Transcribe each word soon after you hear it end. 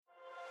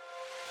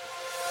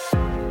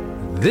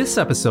This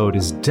episode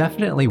is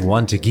definitely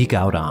one to geek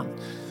out on.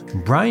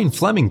 Brian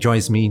Fleming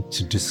joins me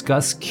to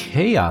discuss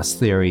chaos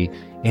theory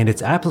and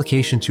its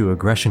application to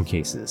aggression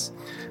cases.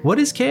 What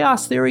is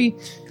chaos theory?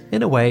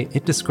 In a way,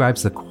 it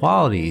describes the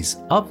qualities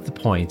of the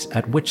point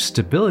at which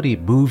stability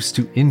moves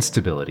to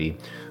instability,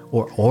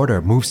 or order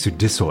moves to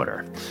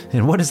disorder.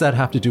 And what does that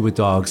have to do with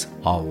dogs?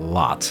 A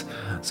lot.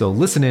 So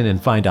listen in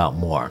and find out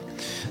more.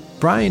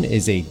 Brian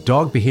is a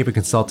dog behavior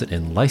consultant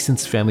and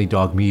licensed family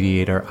dog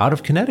mediator out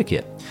of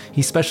Connecticut.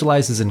 He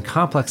specializes in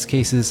complex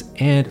cases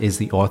and is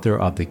the author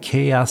of the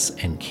Chaos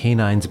and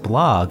Canines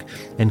blog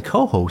and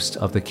co-host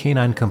of the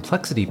Canine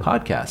Complexity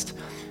podcast.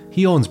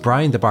 He owns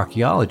Brian the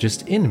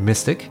Barkeologist in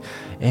Mystic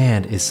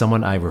and is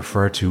someone I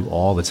refer to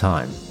all the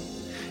time.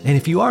 And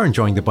if you are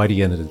enjoying the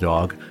bitey end of the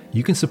dog,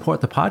 you can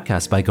support the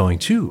podcast by going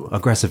to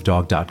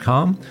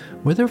aggressivedog.com,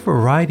 where there are a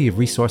variety of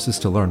resources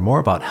to learn more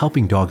about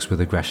helping dogs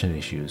with aggression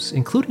issues,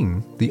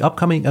 including the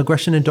upcoming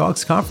Aggression in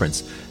Dogs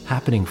Conference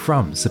happening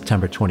from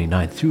September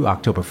 29th through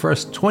October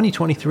 1st,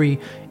 2023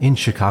 in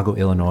Chicago,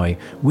 Illinois,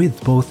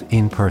 with both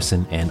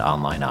in-person and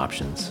online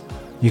options.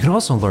 You can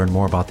also learn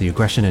more about the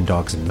Aggression in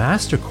Dogs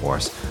Master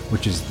Course,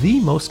 which is the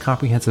most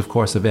comprehensive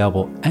course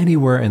available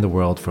anywhere in the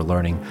world for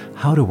learning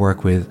how to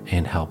work with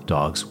and help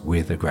dogs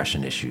with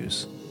aggression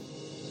issues.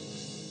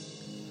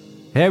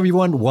 Hey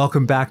everyone,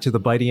 welcome back to the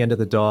bitey end of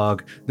the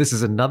dog. This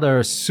is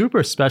another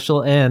super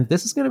special, and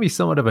this is going to be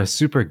somewhat of a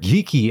super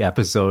geeky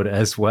episode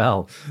as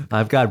well.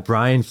 I've got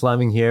Brian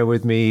Fleming here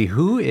with me,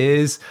 who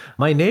is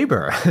my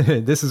neighbor.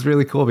 This is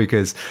really cool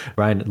because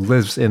Brian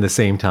lives in the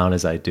same town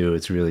as I do.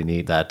 It's really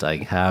neat that I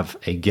have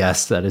a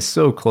guest that is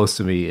so close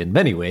to me in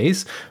many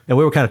ways. And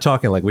we were kind of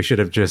talking like we should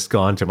have just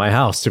gone to my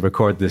house to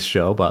record this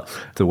show, but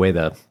the way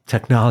the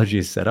technology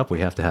is set up,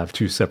 we have to have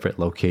two separate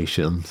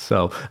locations.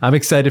 So I'm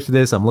excited for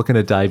this. I'm looking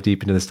to dive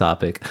deep into this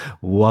topic.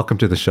 Welcome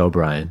to the show,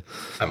 Brian.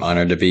 I'm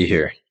honored to be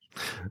here.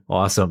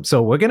 Awesome.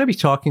 So we're going to be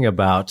talking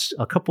about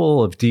a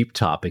couple of deep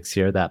topics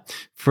here that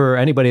for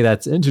anybody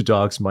that's into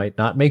dogs might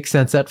not make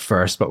sense at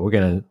first, but we're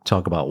going to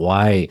talk about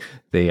why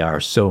they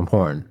are so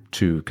important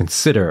to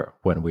consider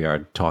when we are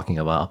talking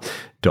about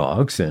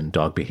dogs and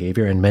dog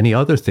behavior and many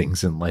other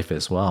things in life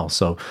as well.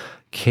 So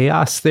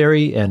chaos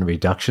theory and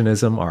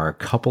reductionism are a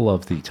couple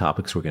of the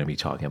topics we're going to be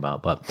talking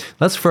about. But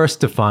let's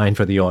first define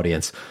for the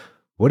audience,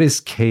 what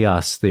is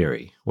chaos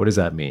theory? What does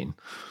that mean?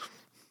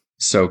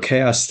 So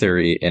chaos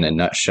theory in a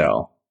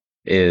nutshell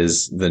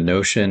is the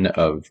notion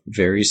of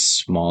very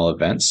small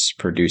events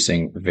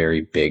producing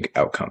very big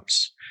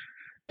outcomes.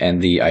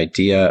 And the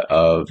idea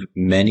of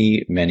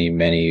many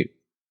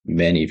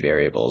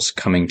variables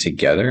coming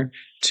together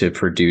to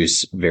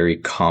produce very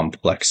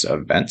complex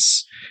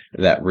events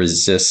that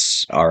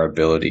resists our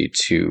ability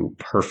to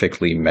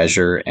perfectly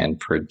measure and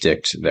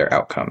predict their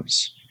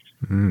outcomes.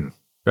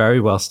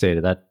 Very well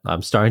stated. That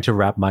I'm starting to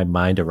wrap my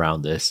mind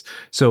around this.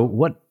 So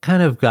what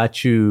kind of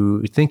got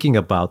you thinking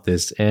about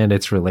this and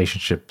its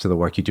relationship to the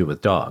work you do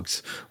with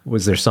dogs?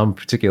 Was there some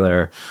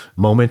particular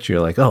moment you're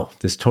like, oh,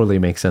 this totally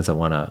makes sense. I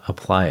want to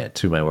apply it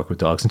to my work with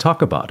dogs and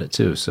talk about it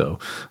too. So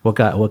what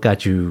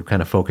got you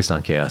kind of focused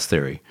on chaos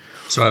theory?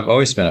 So I've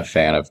always been a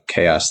fan of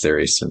chaos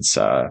theory since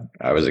I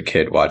was a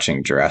kid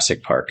watching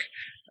Jurassic Park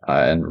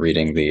and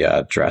reading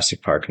the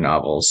Jurassic Park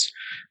novels.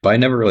 But I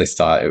never really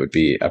thought it would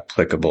be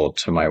applicable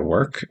to my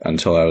work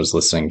until I was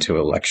listening to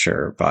a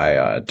lecture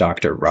by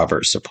Dr.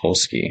 Robert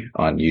Sapolsky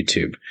on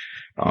YouTube.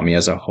 He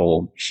has a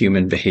whole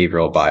human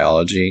behavioral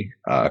biology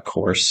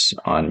course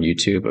on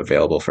YouTube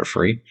available for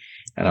free.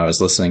 And I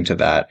was listening to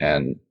that,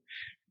 and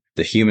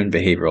the human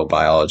behavioral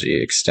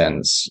biology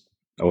extends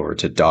over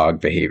to dog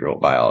behavioral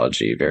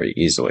biology very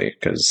easily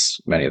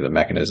because many of the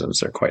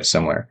mechanisms are quite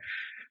similar.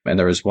 And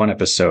there was one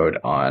episode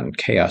on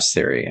chaos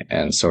theory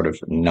and sort of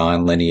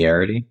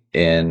nonlinearity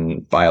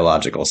in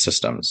biological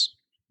systems.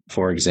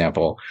 For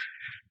example,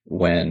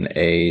 when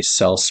a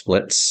cell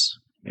splits,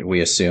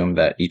 we assume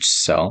that each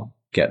cell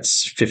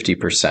gets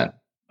 50%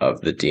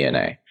 of the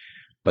DNA,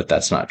 but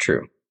that's not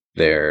true.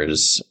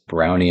 There's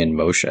Brownian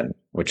motion,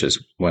 which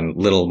is when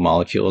little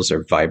molecules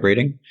are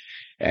vibrating.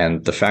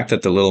 And the fact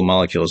that the little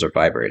molecules are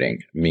vibrating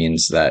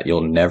means that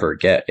you'll never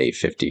get a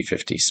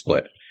 50-50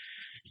 split.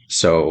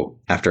 So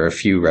after a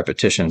few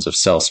repetitions of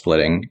cell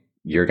splitting,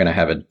 you're going to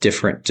have a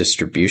different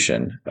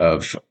distribution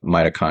of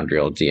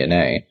mitochondrial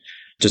DNA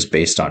just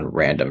based on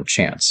random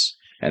chance.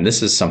 And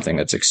this is something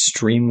that's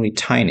extremely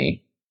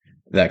tiny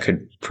that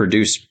could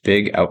produce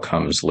big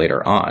outcomes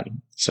later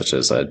on, such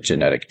as a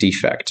genetic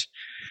defect.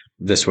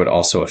 This would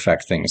also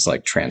affect things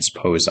like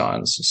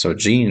transposons. So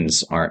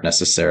genes aren't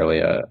necessarily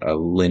a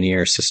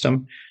linear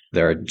system.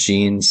 There are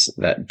genes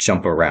that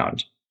jump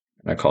around.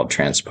 They're called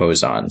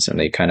transposons, and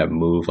they kind of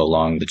move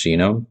along the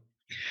genome.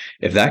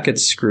 If that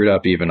gets screwed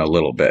up even a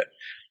little bit,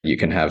 you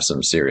can have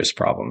some serious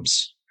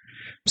problems.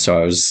 So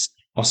I was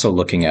also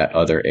looking at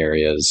other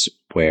areas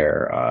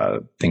where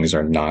things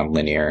are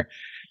nonlinear,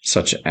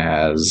 such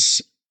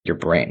as your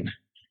brain.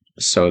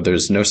 So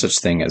there's no such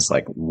thing as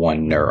like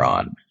one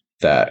neuron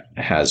that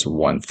has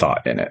one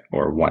thought in it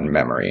or one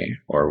memory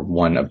or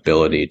one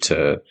ability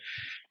to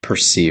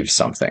perceive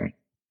something.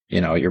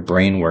 Your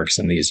brain works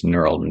in these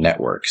neural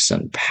networks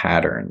and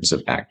patterns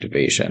of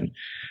activation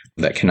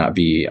that cannot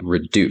be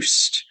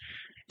reduced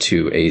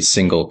to a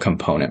single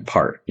component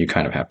part. You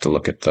kind of have to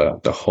look at the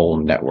whole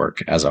network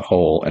as a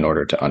whole in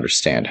order to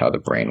understand how the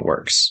brain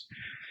works.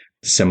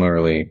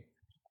 Similarly,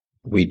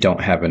 we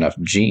don't have enough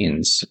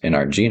genes in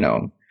our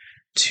genome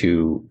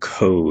to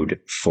code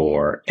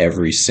for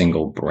every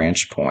single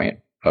branch point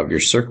of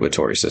your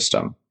circulatory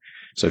system.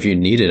 So if you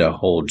needed a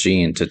whole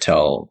gene to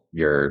tell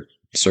your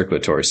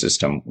circulatory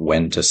system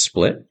when to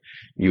split,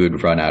 you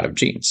would run out of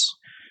genes.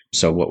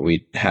 So what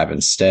we have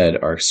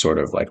instead are sort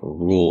of like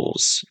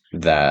rules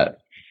that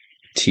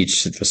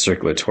teach the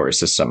circulatory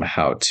system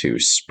how to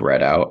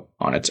spread out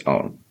on its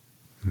own.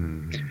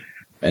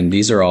 And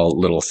these are all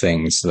little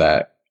things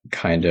that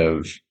kind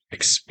of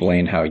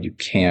explain how you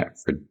can't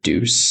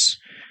reduce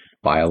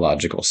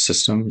biological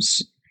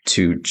systems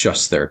to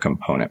just their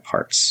component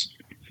parts.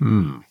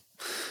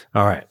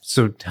 All right.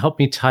 So to help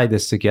me tie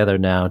this together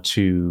now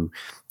to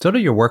sort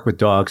of your work with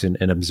dogs and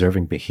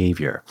observing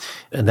behavior.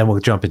 And then we'll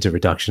jump into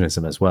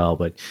reductionism as well.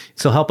 But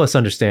so help us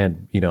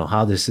understand,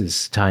 how this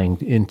is tying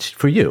in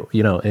for you,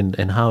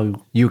 and how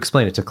you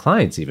explain it to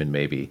clients even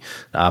maybe.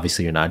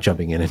 Obviously, you're not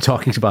jumping in and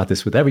talking about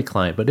this with every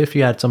client, but if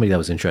you had somebody that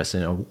was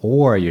interested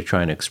or you're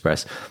trying to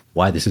express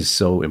why this is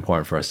so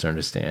important for us to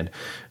understand,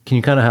 can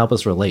you kind of help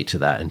us relate to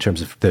that in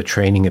terms of the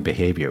training and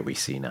behavior we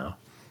see now?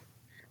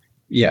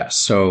 Yeah.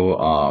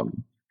 So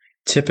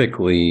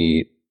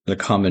typically, the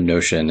common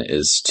notion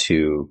is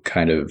to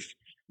kind of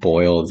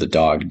boil the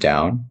dog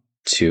down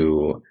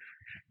to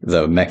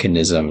the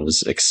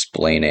mechanisms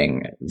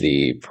explaining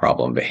the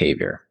problem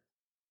behavior.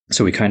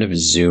 So we kind of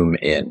zoom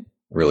in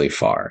really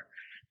far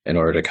in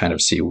order to kind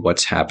of see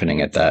what's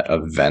happening at that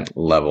event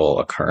level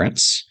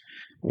occurrence,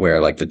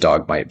 where like the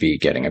dog might be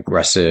getting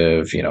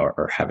aggressive,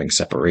 or having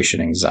separation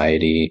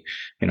anxiety,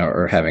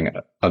 or having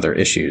other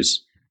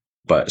issues.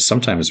 But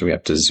sometimes we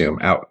have to zoom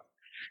out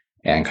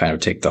and kind of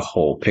take the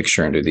whole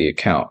picture into the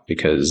account,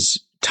 because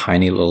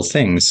tiny little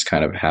things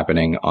kind of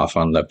happening off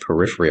on the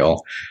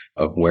peripheral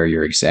of where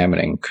you're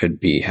examining could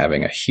be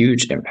having a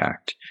huge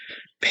impact.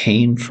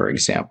 Pain, for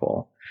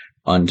example,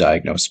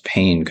 undiagnosed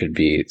pain could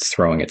be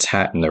throwing its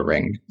hat in the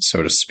ring,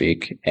 so to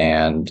speak,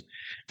 and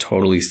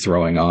totally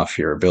throwing off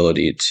your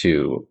ability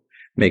to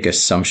make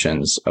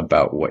assumptions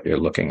about what you're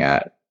looking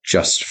at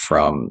just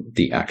from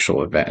the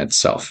actual event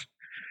itself.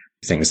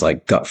 Things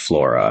like gut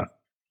flora,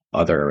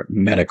 other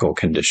medical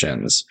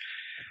conditions.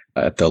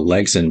 At the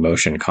Legs in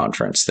Motion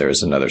conference, there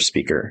was another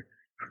speaker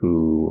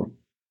who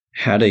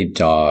had a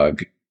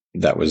dog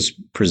that was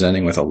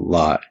presenting with a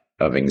lot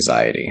of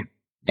anxiety,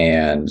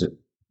 and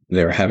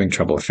they were having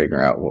trouble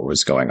figuring out what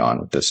was going on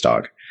with this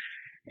dog.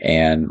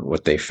 And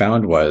what they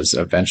found was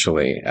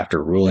eventually,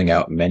 after ruling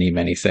out many,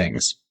 many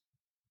things,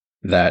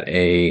 that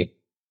a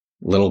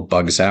little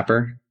bug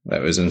zapper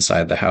that was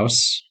inside the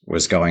house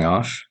was going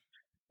off,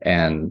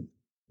 and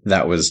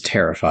that was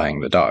terrifying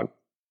the dog.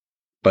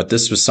 But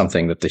this was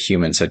something that the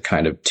humans had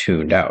kind of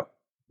tuned out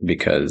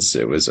because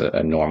it was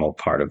a normal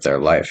part of their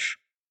life.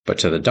 But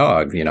to the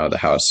dog, the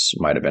house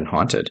might have been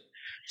haunted.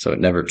 So it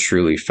never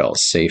truly felt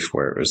safe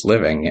where it was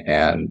living.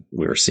 And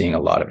we were seeing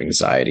a lot of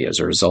anxiety as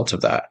a result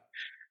of that.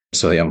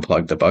 So they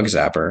unplugged the bug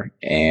zapper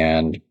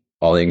and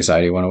all the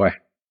anxiety went away.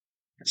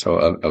 So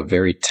a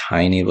very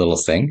tiny little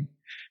thing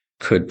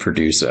could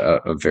produce a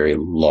very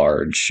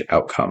large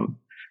outcome,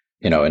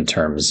 in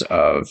terms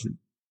of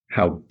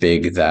how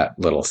big that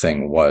little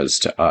thing was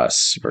to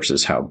us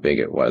versus how big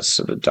it was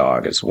to the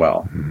dog as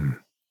well.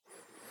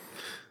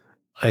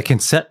 I can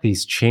set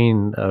these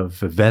chain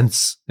of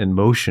events in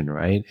motion,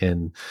 right?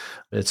 And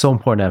it's so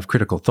important to have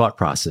critical thought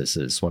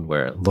processes when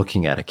we're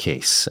looking at a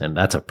case. And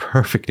that's a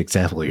perfect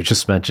example you're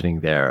just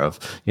mentioning there of,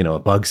 a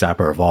bug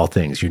zapper of all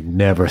things. You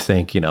never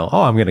think, oh,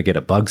 I'm going to get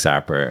a bug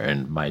zapper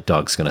and my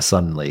dog's going to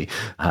suddenly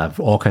have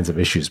all kinds of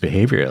issues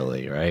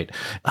behaviorally, right?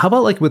 How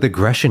about like with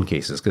aggression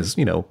cases? Because,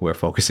 we're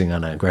focusing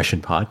on an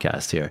aggression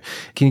podcast here.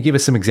 Can you give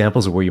us some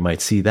examples of where you might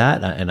see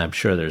that? And I'm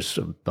sure there's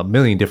a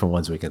million different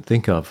ones we can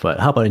think of, but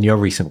how about in your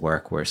recent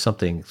work where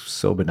something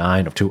so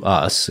benign to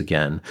us,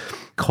 again,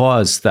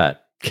 caused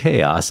that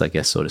chaos, I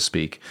guess, so to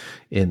speak,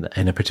 in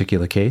a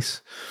particular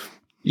case?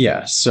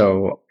 Yeah.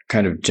 So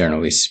kind of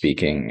generally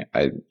speaking,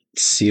 I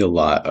see a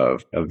lot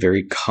of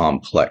very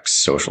complex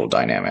social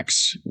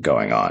dynamics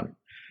going on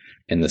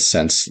in the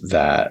sense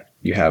that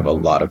you have a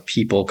lot of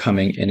people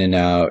coming in and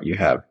out. You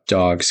have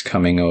dogs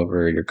coming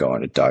over. You're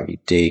going to doggy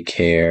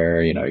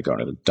daycare. You're going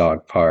to the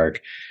dog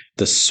park.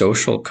 The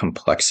social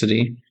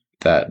complexity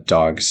that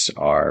dogs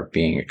are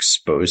being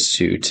exposed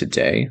to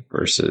today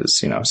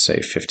versus,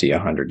 say 50,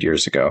 100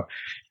 years ago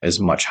is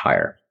much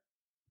higher.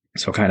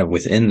 So kind of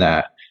within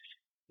that,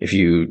 if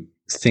you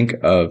think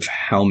of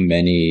how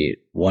many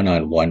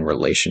one-on-one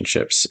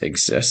relationships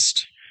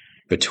exist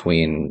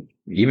between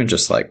even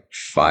just like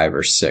 5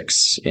 or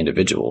 6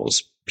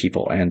 individuals,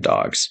 people and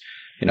dogs,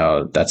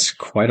 that's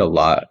quite a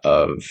lot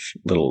of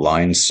little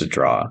lines to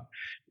draw,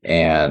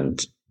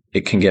 and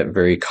it can get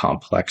very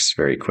complex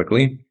very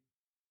quickly.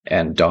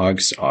 And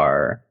dogs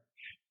are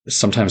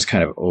sometimes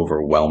kind of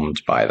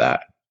overwhelmed by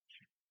that.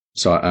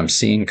 So I'm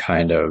seeing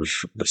kind of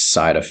the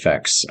side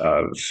effects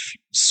of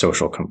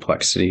social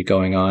complexity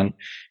going on,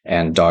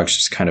 and dogs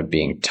just kind of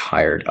being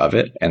tired of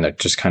it. And they're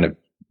just kind of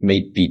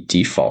may be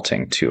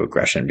defaulting to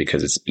aggression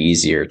because it's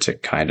easier to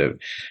kind of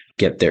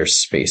get their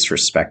space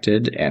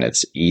respected, and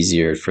it's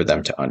easier for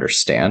them to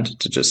understand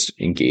to just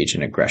engage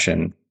in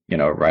aggression,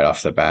 right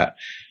off the bat,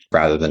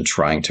 rather than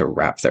trying to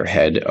wrap their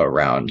head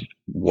around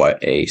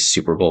what a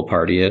Super Bowl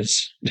party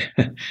is.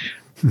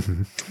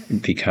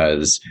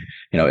 Because,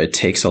 it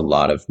takes a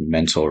lot of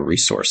mental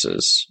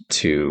resources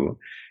to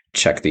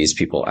check these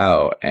people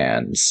out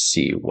and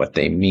see what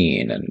they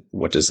mean. And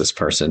what does this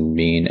person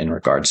mean in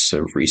regards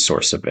to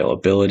resource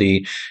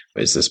availability?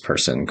 Is this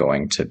person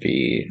going to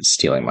be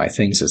stealing my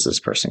things? Is this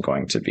person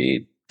going to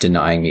be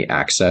denying me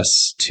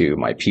access to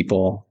my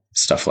people?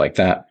 Stuff like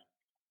that.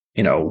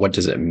 What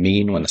does it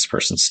mean when this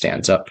person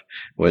stands up?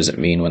 What does it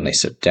mean when they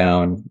sit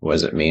down? What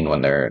does it mean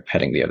when they're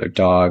petting the other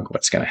dog?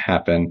 What's going to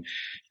happen?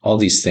 All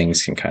these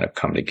things can kind of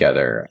come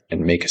together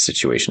and make a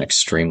situation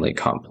extremely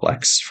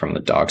complex from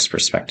the dog's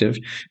perspective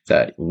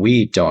that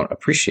we don't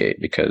appreciate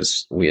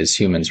because we as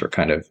humans were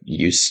kind of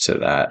used to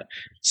that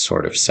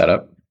sort of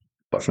setup.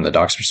 But from the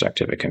dog's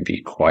perspective, it can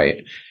be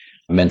quite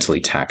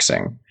mentally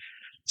taxing.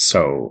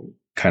 So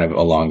kind of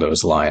along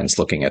those lines,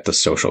 looking at the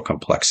social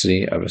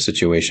complexity of a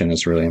situation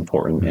is really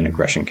important in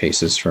aggression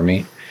cases for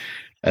me,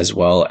 as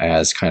well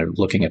as kind of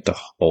looking at the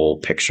whole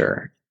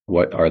picture.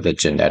 What are the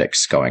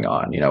genetics going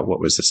on? What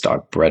was this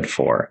dog bred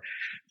for?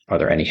 Are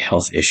there any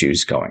health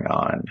issues going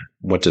on?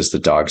 What does the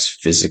dog's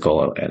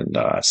physical and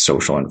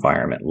social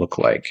environment look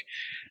like?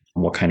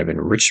 What kind of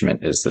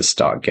enrichment is this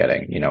dog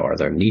getting? Are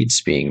their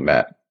needs being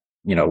met?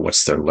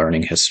 What's their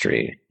learning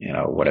history?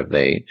 What have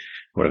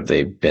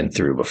they been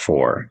through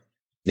before?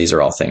 These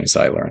are all things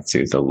I learned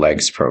through the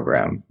LEGS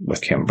program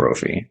with Kim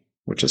Brophy,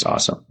 which is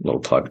awesome. Little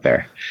plug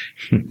there.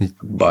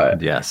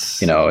 But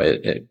yes,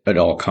 it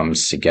all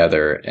comes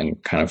together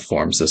and kind of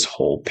forms this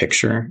whole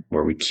picture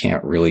where we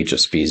can't really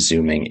just be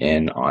zooming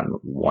in on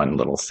one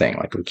little thing.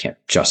 Like we can't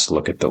just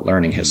look at the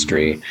learning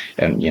history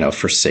and,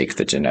 forsake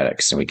the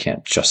genetics. And we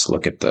can't just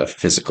look at the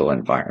physical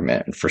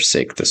environment and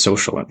forsake the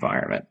social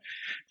environment.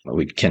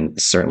 We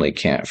certainly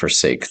can't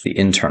forsake the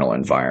internal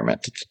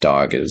environment that the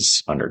dog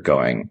is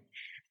undergoing,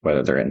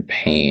 whether they're in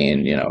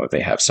pain, if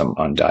they have some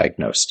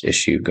undiagnosed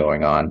issue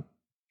going on.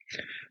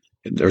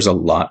 There's a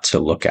lot to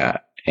look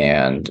at,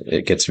 and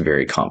it gets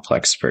very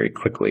complex very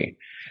quickly,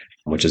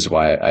 which is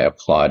why I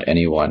applaud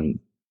anyone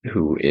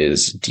who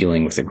is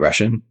dealing with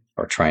aggression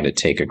or trying to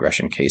take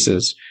aggression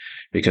cases,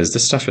 because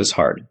this stuff is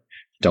hard.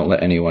 Don't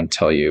let anyone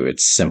tell you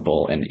it's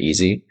simple and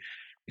easy,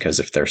 because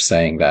if they're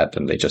saying that,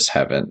 then they just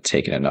haven't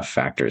taken enough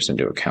factors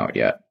into account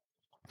yet.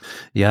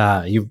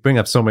 Yeah, you bring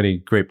up so many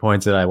great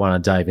points that I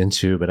want to dive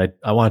into, but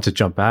I wanted to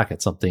jump back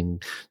at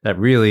something that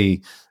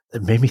really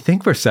made me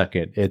think for a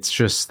second. It's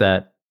just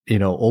that,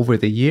 over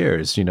the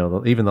years,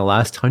 even the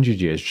last 100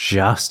 years,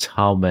 just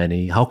how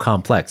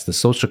complex the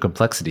social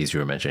complexities you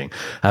were mentioning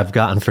have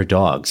gotten for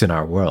dogs in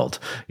our world.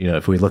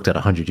 If we looked at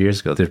 100 years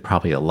ago, there's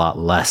probably a lot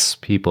less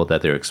people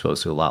that they're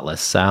exposed to, a lot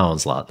less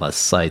sounds, a lot less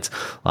sights,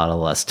 a lot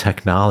less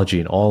technology,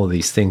 and all of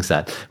these things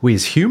that we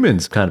as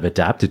humans kind of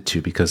adapted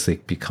to because they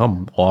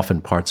become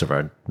often parts of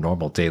our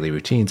normal daily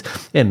routines.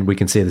 And we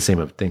can say the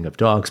same thing of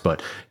dogs,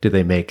 but do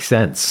they make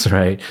sense,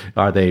 right?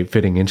 Are they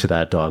fitting into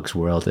that dog's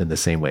world in the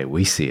same way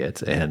we see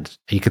it? And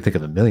you can think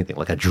of a million things,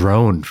 like a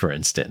drone, for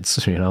instance,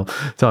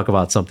 talk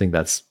about something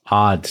that's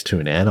odd to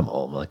an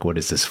animal. Like, what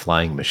is this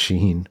flying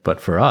machine? But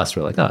for us,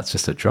 we're like, oh, it's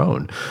just a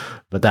drone.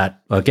 But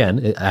that, again,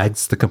 it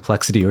adds the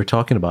complexity you're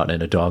talking about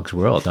in a dog's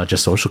world, not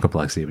just social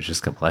complexity, but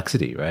just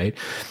complexity, right?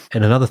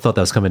 And another thought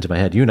that was coming to my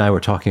head, you and I were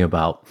talking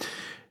about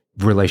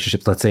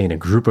relationships, let's say in a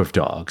group of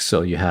dogs.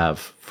 So you have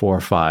 4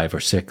 or 5 or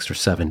 6 or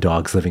 7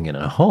 dogs living in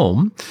a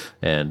home.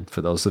 And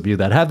for those of you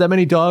that have that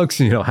many dogs,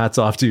 hats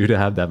off to you to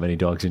have that many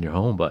dogs in your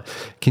home. But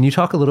can you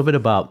talk a little bit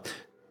about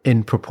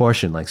in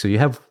proportion? Like, so you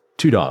have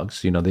 2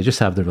 dogs, they just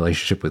have the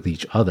relationship with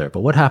each other.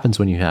 But what happens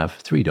when you have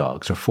 3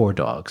 dogs or 4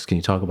 dogs? Can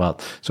you talk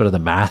about sort of the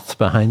math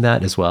behind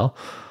that as well?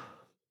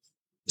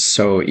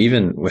 So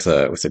even with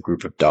a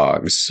group of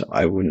dogs,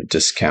 I wouldn't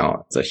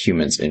discount the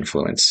human's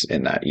influence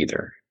in that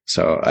either.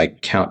 So I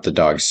count the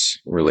dog's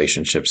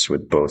relationships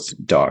with both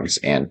dogs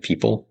and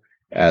people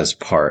as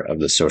part of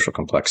the social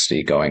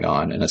complexity going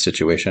on in a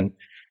situation.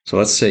 So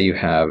let's say you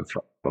have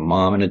a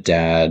mom and a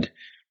dad,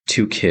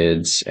 2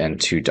 kids, and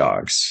 2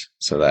 dogs.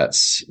 So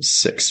that's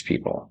 6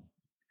 people.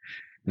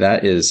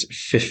 That is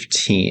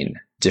 15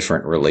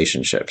 different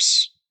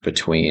relationships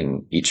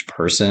between each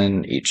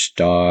person, each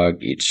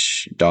dog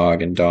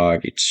and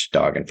dog, each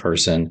dog and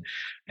person.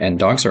 And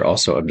dogs are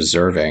also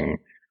observing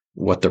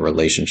what the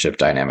relationship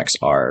dynamics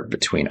are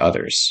between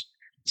others.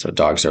 So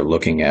dogs are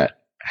looking at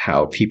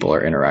how people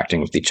are interacting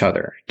with each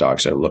other.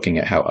 Dogs are looking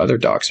at how other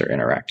dogs are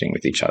interacting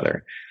with each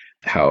other,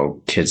 how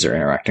kids are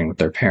interacting with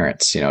their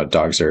parents.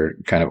 Dogs are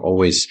kind of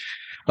always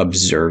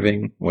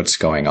observing what's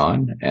going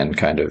on and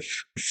kind of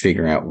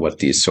figuring out what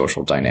these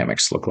social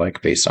dynamics look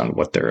like based on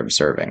what they're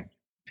observing.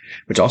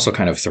 which also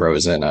kind of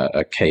throws in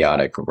a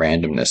chaotic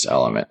randomness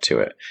element to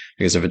it.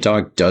 Because if a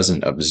dog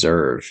doesn't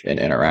observe an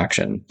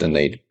interaction, then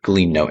they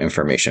glean no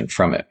information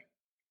from it.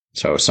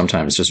 So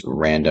sometimes just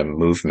random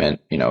movement,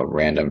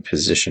 random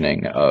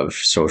positioning of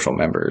social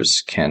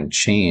members can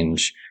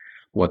change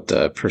what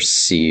the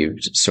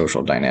perceived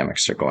social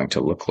dynamics are going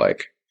to look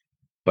like.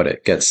 But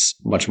it gets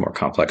much more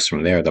complex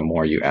from there the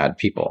more you add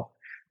people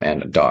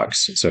and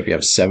dogs. So if you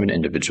have 7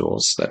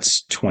 individuals,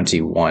 that's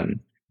 21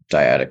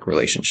 dyadic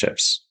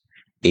relationships.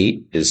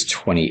 8 is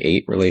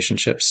 28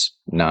 relationships.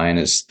 9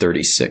 is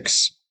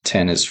 36.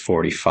 10 is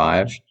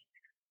 45.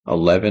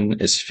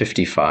 11 is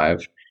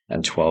 55.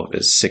 And 12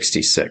 is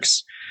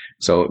 66.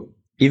 So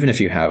even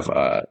if you have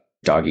a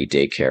doggy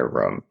daycare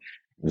room,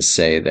 and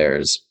say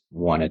there's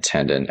 1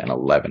 attendant and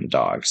 11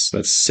 dogs,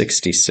 that's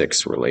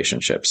 66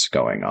 relationships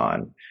going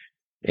on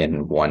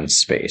in one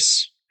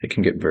space. It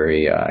can get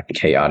very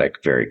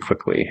chaotic very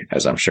quickly,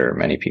 as I'm sure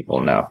many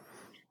people know.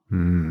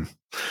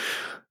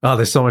 Oh,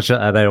 there's so much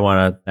that I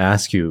want to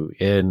ask you.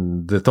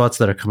 And the thoughts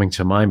that are coming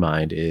to my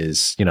mind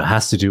is,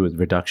 has to do with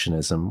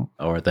reductionism,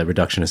 or the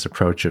reductionist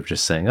approach of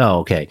just saying, oh,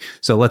 okay,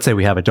 so let's say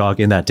we have a dog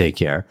in that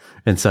daycare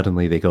and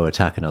suddenly they go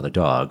attack another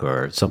dog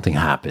or something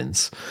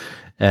happens.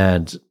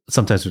 And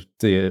sometimes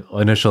the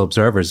initial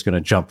observer is going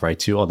to jump right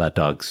to, oh, that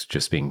dog's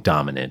just being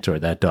dominant, or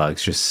that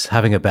dog's just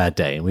having a bad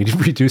day. And we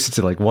reduce it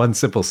to like one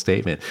simple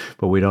statement,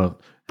 but we don't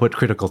put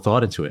critical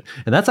thought into it.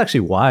 And that's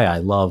actually why I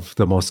love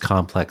the most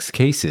complex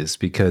cases,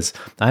 because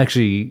I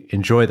actually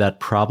enjoy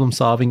that problem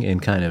solving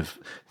and kind of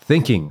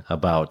thinking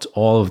about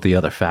all of the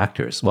other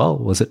factors. Well,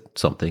 was it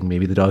something?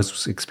 Maybe the dog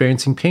was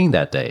experiencing pain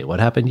that day. What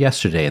happened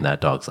yesterday in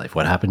that dog's life?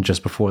 What happened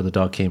just before the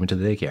dog came into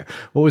the daycare?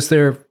 What was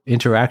their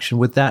interaction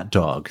with that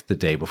dog the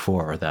day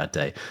before or that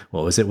day?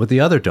 What was it with the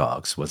other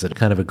dogs? Was it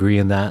kind of agree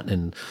in that?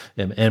 And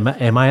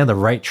am I on the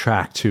right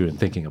track too in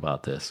thinking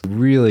about this?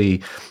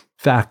 Really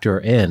factor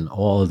in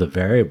all of the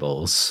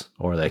variables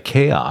or the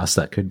chaos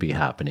that could be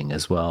happening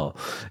as well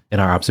in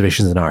our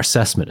observations and our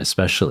assessment,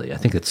 especially. I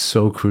think it's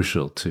so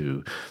crucial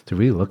to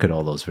really look at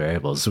all those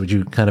variables. Would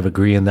you kind of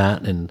agree in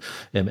that? And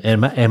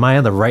am I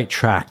on the right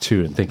track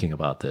too in thinking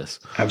about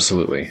this?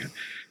 Absolutely.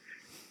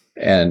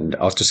 And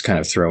I'll just kind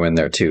of throw in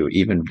there too,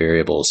 even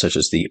variables such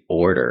as the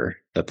order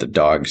that the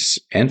dogs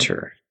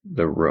enter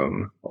the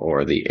room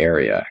or the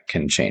area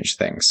can change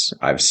things.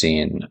 I've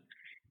seen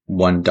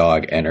one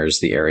dog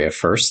enters the area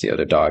first, the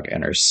other dog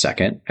enters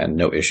second, and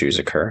no issues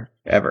occur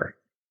ever.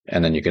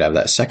 And then you could have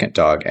that second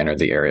dog enter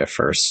the area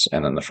first,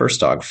 and then the first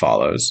dog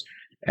follows,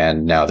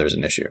 and now there's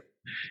an issue.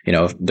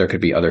 There could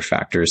be other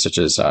factors such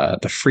as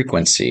the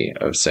frequency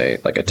of, say,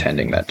 like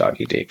attending that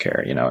doggy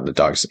daycare, the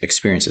dog's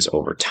experiences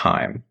over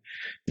time,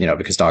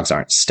 because dogs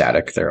aren't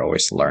static, they're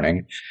always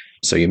learning.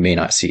 So you may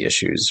not see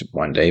issues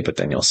one day, but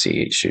then you'll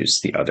see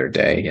issues the other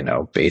day,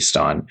 based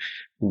on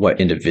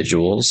what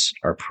individuals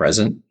are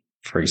present.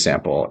 For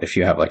example, if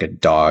you have like a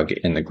dog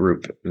in the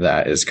group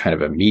that is kind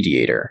of a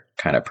mediator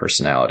kind of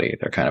personality,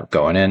 they're kind of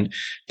going in,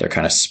 they're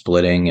kind of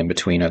splitting in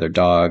between other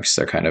dogs,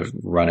 they're kind of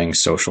running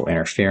social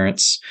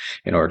interference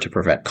in order to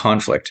prevent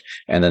conflict.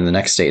 And then the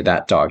next day,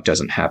 that dog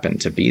doesn't happen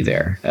to be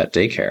there at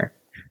daycare.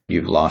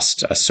 You've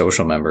lost a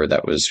social member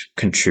that was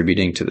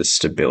contributing to the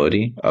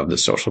stability of the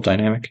social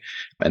dynamic.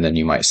 And then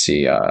you might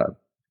see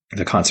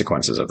the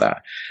consequences of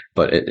that.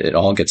 But it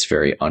all gets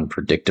very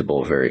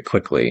unpredictable very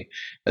quickly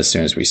as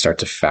soon as we start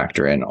to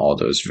factor in all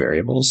those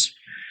variables.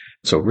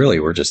 So really,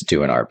 we're just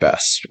doing our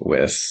best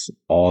with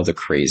all the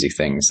crazy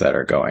things that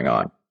are going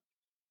on.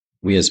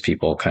 We as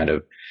people kind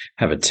of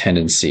have a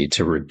tendency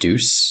to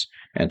reduce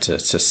and to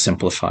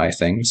simplify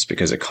things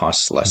because it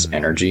costs less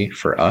energy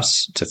for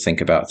us to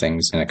think about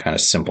things in a kind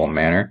of simple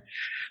manner.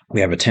 We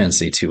have a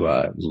tendency to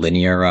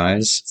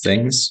linearize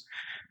things.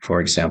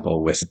 For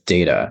example, with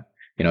data,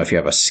 if you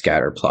have a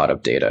scatter plot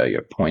of data, you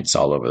have points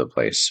all over the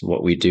place.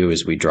 What we do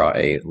is we draw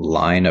a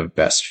line of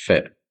best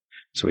fit.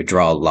 So we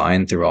draw a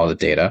line through all the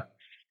data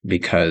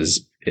because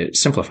it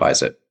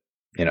simplifies it.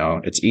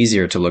 It's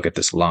easier to look at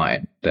this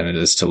line than it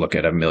is to look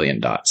at a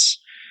million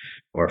dots.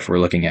 Or if we're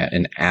looking at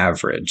an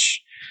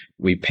average,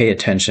 we pay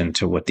attention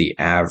to what the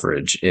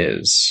average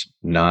is,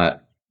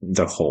 not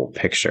the whole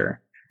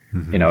picture.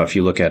 Mm-hmm. If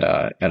you look at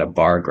a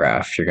bar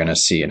graph, you're going to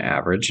see an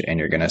average and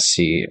you're going to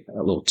see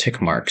little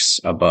tick marks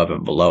above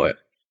and below it.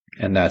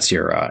 And that's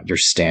your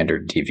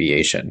standard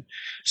deviation.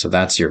 So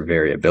that's your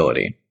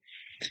variability.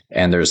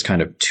 And there's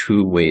kind of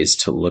 2 ways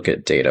to look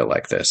at data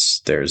like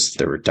this. There's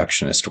the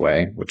reductionist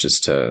way, which is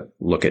to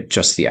look at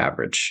just the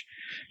average,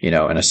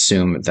 and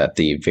assume that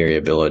the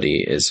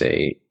variability is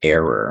a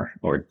error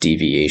or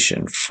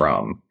deviation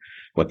from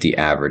what the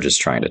average is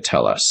trying to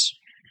tell us.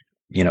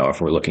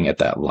 If we're looking at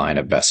that line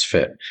of best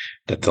fit,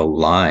 that the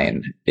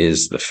line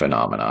is the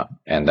phenomena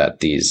and that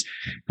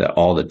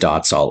all the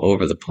dots all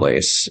over the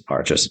place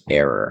are just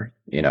error,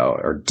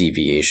 or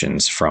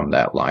deviations from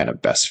that line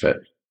of best fit.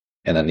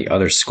 And then the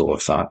other school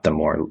of thought, the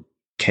more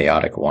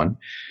chaotic one,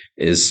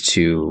 is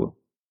to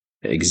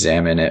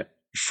examine it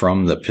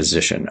from the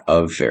position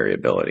of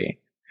variability,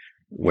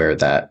 where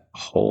that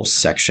whole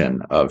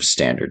section of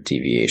standard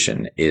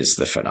deviation is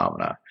the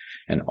phenomena.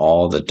 And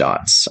all the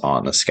dots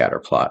on the scatter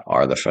plot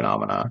are the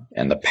phenomena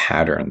and the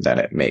pattern that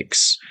it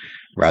makes.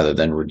 Rather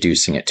than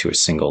reducing it to a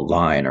single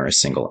line or a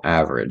single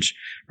average,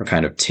 we're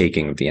kind of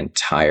taking the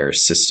entire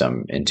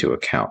system into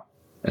account.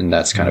 And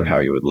that's kind of how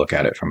you would look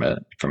at it from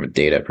a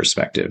data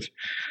perspective.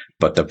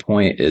 But the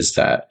point is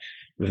that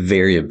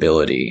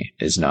variability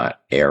is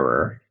not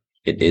error.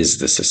 It is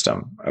the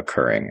system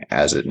occurring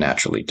as it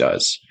naturally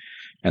does.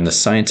 And the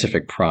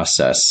scientific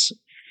process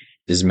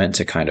is meant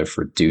to kind of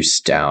reduce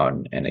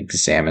down and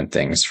examine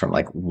things from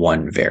like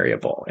one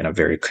variable in a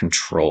very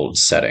controlled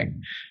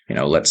setting.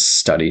 Let's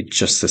study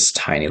just this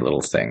tiny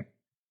little thing.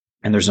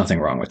 And there's nothing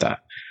wrong with that.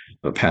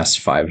 The past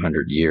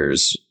 500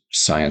 years,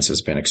 science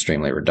has been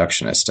extremely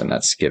reductionist, and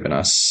that's given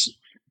us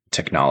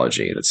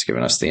technology, that's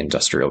given us the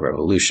Industrial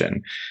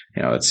Revolution,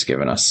 it's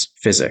given us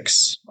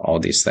physics, all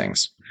these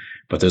things.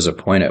 But there's a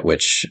point at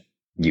which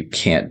you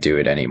can't do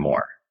it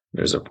anymore.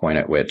 There's a point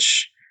at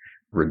which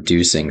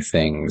reducing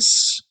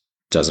things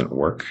doesn't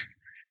work,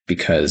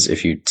 because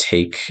if you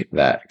take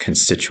that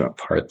constituent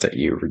part that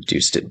you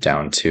reduced it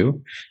down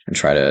to and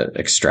try to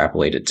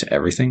extrapolate it to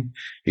everything,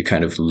 you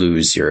kind of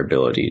lose your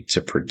ability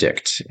to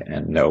predict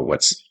and know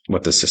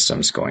what the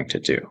system's going to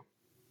do,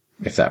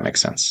 if that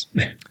makes sense.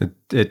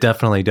 It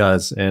definitely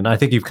does. And I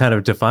think you've kind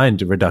of defined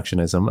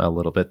reductionism a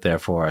little bit there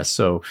for us.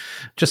 So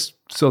just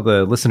so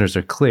the listeners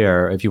are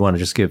clear, if you want to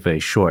just give a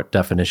short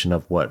definition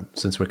of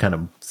since we're kind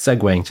of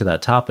segueing to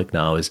that topic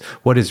now, is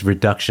what is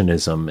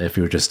reductionism if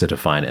you were just to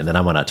define it? And then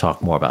I want to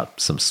talk more about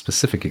some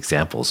specific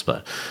examples,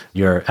 but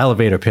your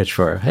elevator pitch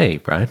for, hey,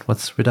 Brian,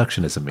 what's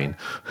reductionism mean?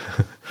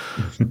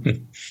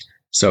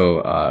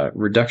 So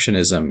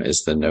reductionism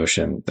is the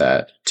notion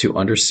that to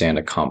understand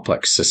a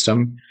complex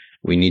system,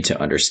 we need to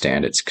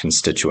understand its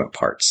constituent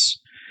parts.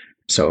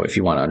 So if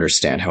you want to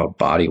understand how a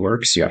body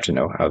works, you have to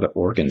know how the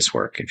organs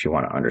work. If you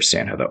want to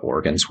understand how the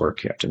organs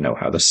work, you have to know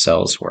how the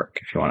cells work.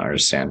 If you want to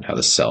understand how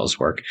the cells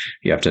work,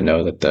 you have to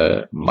know that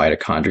the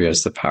mitochondria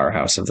is the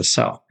powerhouse of the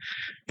cell.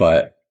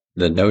 But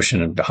the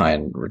notion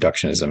behind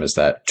reductionism is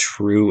that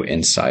true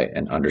insight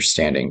and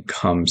understanding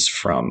comes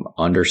from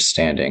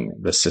understanding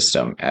the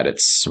system at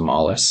its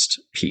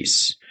smallest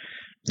piece.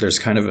 There's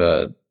kind of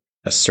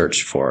a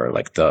search for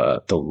like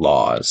the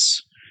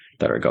laws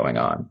that are going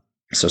on.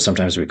 So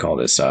sometimes we call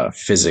this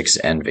physics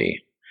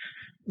envy.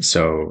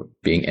 So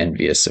being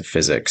envious of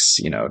physics,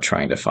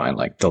 trying to find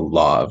like the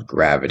law of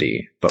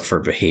gravity, but for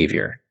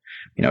behavior,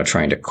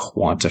 trying to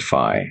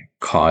quantify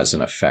cause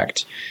and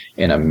effect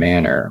in a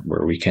manner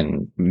where we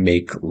can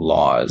make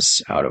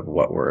laws out of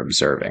what we're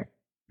observing.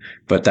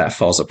 But that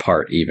falls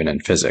apart even in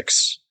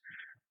physics.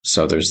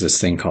 So there's this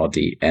thing called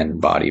the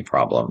n-body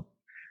problem,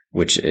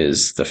 which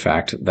is the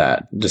fact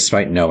that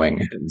despite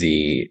knowing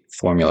the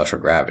formula for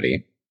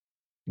gravity,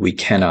 we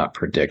cannot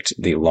predict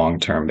the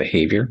long-term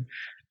behavior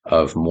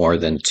of more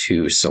than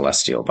 2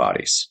 celestial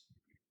bodies.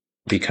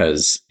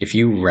 Because if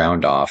you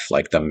round off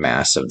like the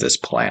mass of this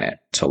planet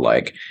to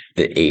like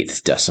the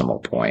 8th decimal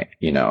point,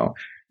 the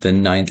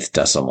 9th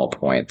decimal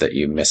point that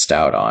you missed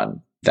out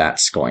on,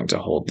 that's going to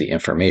hold the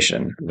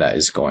information that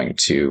is going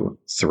to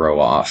throw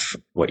off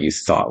what you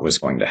thought was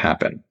going to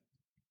happen.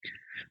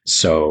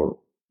 So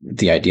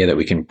the idea that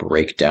we can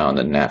break down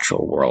the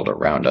natural world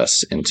around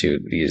us into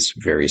these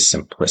very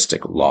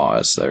simplistic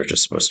laws that are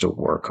just supposed to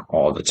work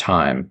all the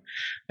time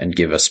and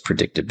give us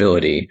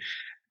predictability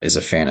is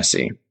a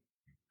fantasy.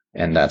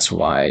 And that's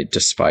why,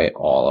 despite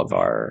all of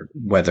our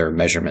weather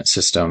measurement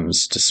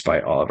systems,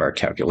 despite all of our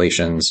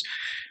calculations,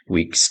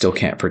 we still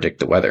can't predict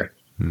the weather.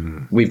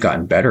 We've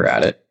gotten better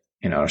at it,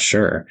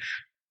 sure,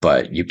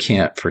 but you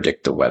can't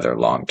predict the weather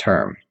long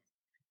term.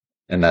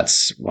 And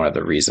that's one of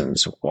the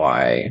reasons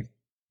why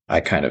I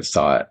kind of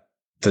thought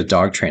the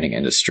dog training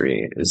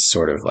industry is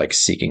sort of like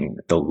seeking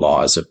the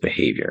laws of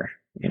behavior,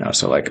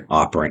 so like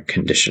operant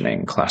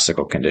conditioning,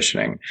 classical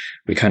conditioning.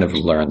 We kind of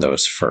learn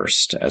those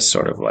first as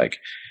sort of like,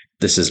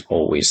 this is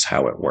always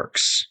how it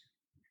works.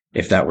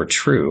 If that were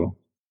true,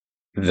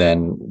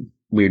 then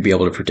we would be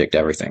able to predict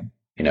everything.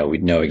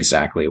 We'd know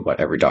exactly what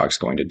every dog's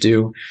going to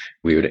do.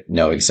 We would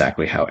know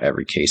exactly how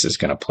every case is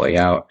going to play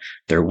out.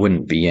 There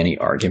wouldn't be any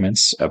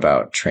arguments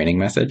about training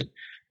method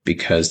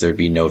because there'd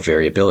be no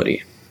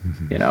variability.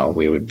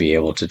 We would be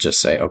able to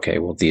just say, okay,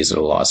 well, these are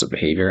the laws of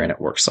behavior and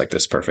it works like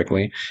this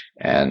perfectly.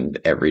 And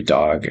every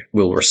dog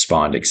will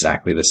respond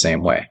exactly the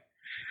same way.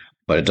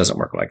 But it doesn't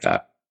work like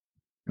that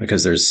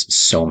because there's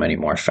so many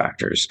more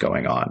factors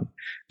going on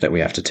that we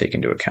have to take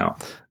into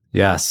account.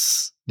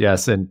 Yes.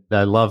 And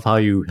I love how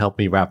you help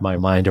me wrap my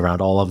mind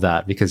around all of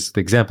that, because the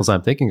examples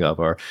I'm thinking of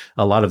are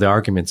a lot of the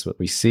arguments that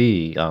we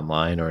see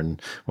online or when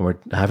we're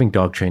having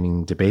dog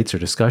training debates or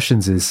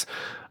discussions is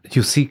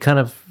you'll see kind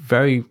of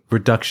very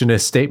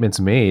reductionist statements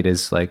made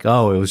as like,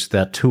 oh, it was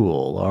that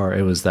tool or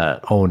it was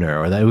that owner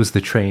or that it was the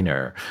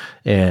trainer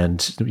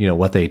and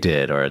what they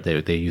did or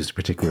they used a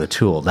particular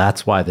tool.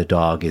 That's why the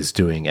dog is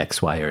doing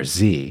X, Y, or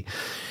Z.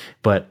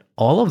 But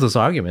all of those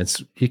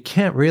arguments, you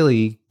can't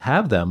really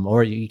have them,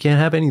 or you can't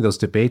have any of those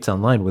debates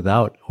online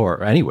without,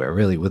 or anywhere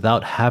really,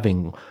 without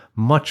having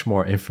much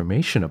more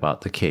information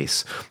about the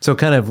case. So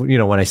kind of,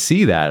 when I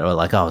see that, or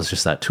like, oh, it's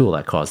just that tool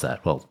that caused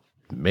that. Well,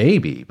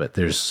 maybe, but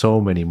there's so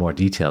many more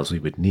details we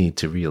would need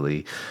to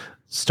really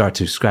start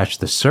to scratch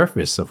the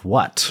surface of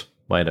what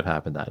might have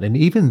happened that. And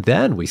even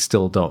then, we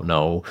still don't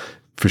know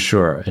for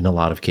sure in a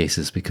lot of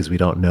cases, because we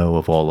don't know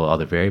of all the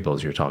other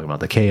variables you're talking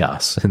about, the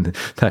chaos and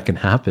that can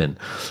happen.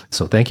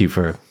 So thank you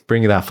for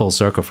bringing that full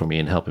circle for me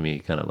and helping me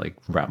kind of like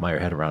wrap my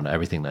head around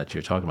everything that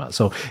you're talking about.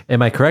 So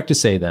am I correct to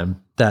say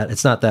then that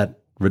it's not that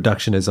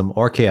reductionism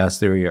or chaos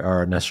theory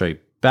are necessarily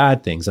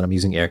bad things, and I'm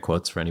using air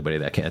quotes for anybody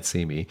that can't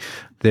see me.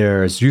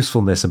 There's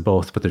usefulness in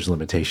both, but there's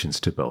limitations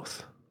to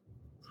both.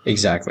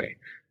 Exactly.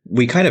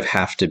 We kind of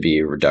have to be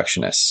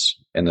reductionists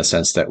in the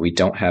sense that we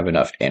don't have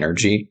enough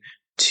energy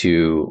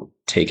to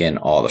take in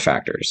all the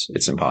factors.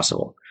 It's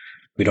impossible.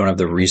 We don't have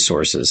the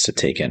resources to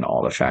take in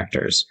all the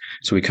factors.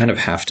 So we kind of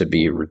have to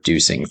be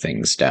reducing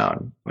things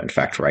down. In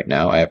fact, right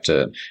now, I have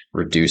to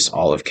reduce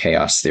all of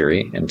chaos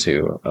theory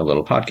into a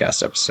little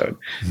podcast episode,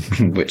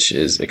 which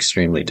is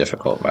extremely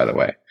difficult, by the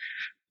way.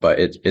 But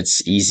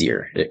it's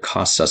easier. It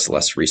costs us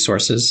less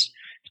resources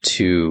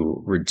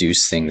to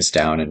reduce things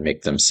down and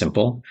make them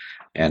simple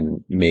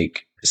and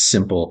make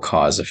simple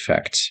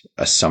cause-effect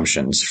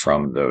assumptions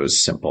from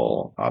those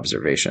simple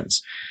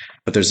observations.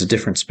 But there's a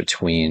difference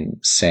between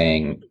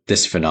saying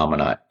this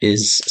phenomena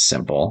is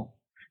simple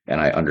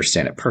and I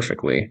understand it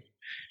perfectly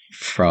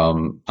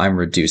from I'm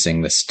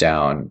reducing this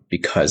down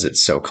because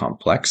it's so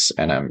complex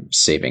and I'm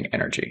saving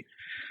energy.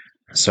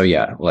 So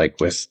yeah, like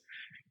with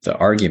the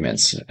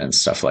arguments and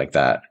stuff like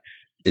that,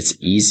 it's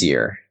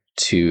easier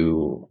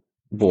to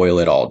boil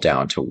it all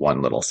down to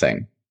one little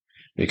thing.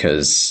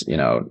 Because,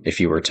 if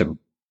you were to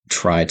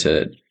try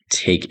to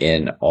take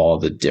in all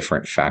the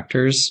different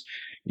factors,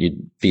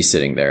 you'd be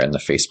sitting there in the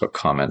Facebook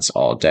comments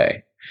all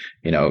day,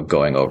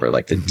 going over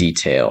like the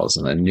details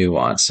and the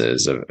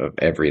nuances of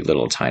every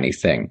little tiny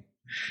thing.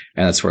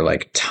 And that's where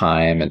like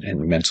time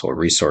and mental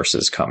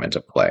resources come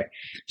into play.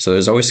 So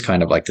there's always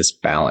kind of like this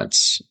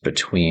balance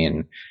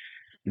between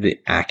the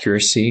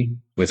accuracy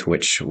with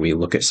which we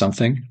look at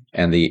something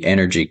and the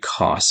energy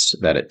cost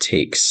that it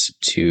takes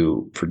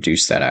to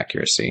produce that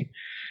accuracy.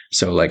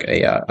 So like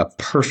a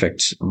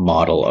perfect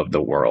model of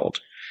the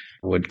world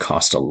would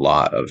cost a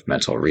lot of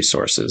mental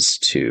resources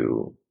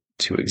to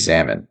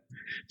examine.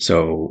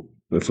 So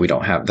if we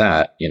don't have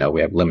that,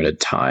 we have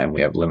limited time,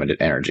 we have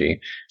limited energy.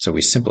 So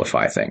we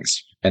simplify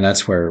things. And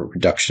that's where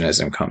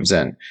reductionism comes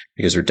in,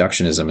 because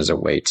reductionism is a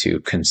way to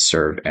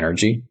conserve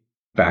energy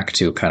back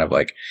to kind of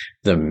like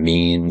the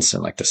means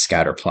and like the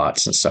scatter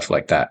plots and stuff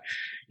like that.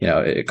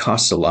 It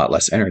costs a lot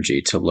less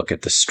energy to look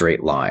at the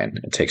straight line.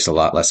 It takes a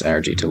lot less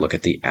energy to look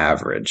at the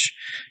average,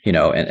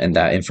 and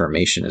that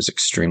information is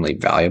extremely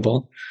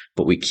valuable,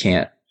 but we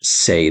can't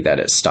say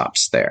that it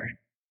stops there,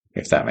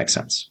 if that makes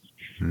sense.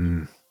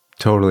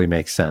 Totally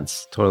makes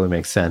sense. Totally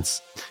makes sense.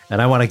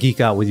 And I want to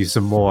geek out with you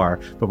some more,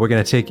 but we're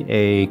going to take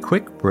a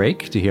quick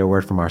break to hear a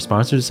word from our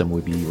sponsors, and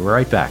we'll be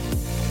right back.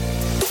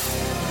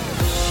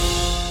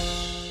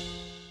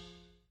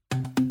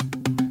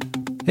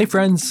 Hey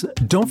friends,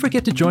 don't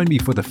forget to join me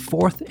for the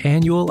 4th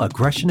annual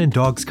Aggression in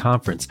Dogs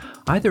Conference,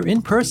 either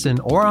in person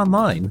or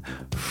online,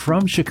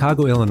 from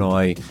Chicago,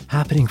 Illinois,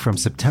 happening from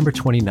September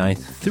 29th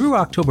through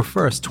October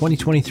 1st,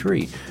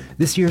 2023.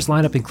 This year's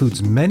lineup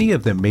includes many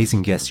of the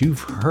amazing guests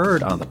you've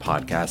heard on the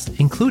podcast,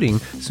 including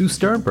Sue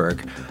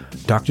Sternberg,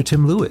 Dr.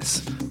 Tim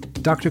Lewis,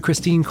 Dr.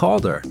 Christine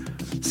Calder,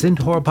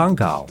 Sindhor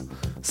Bangal,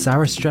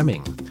 Sarah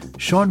Stremming,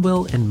 Sean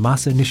Will and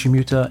Masa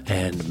Nishimuta,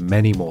 and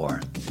many more.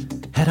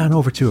 Head on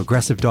over to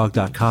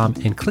aggressivedog.com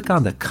and click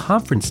on the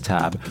conference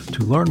tab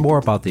to learn more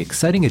about the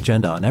exciting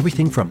agenda on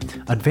everything from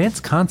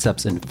advanced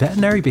concepts in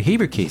veterinary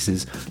behavior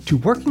cases to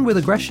working with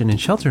aggression in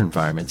shelter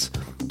environments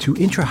to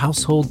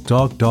intra-household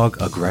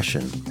dog-dog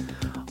aggression.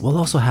 We'll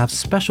also have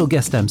special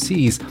guest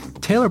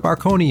MCs Taylor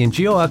Barconi and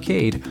Gio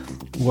Arcade,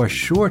 who are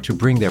sure to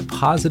bring their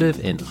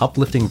positive and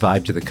uplifting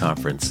vibe to the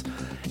conference.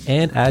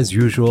 And as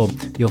usual,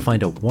 you'll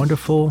find a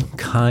wonderful,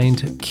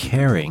 kind,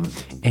 caring,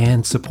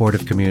 and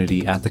supportive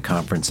community at the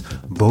conference,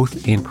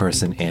 both in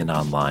person and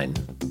online.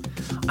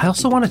 I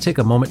also want to take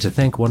a moment to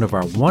thank one of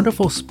our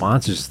wonderful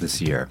sponsors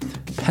this year,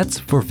 Pets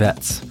for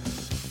Vets.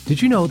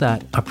 Did you know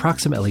that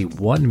approximately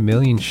 1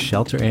 million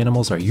shelter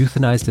animals are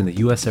euthanized in the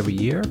U.S. every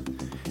year?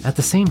 At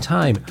the same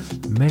time,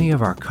 many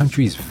of our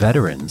country's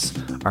veterans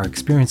are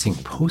experiencing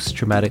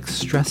post-traumatic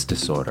stress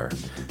disorder,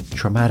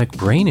 traumatic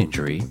brain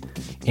injury,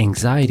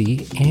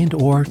 anxiety,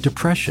 and/or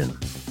depression.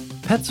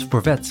 Pets for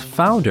Vets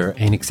founder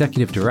and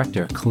executive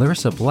director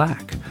Clarissa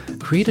Black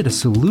created a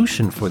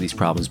solution for these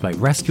problems by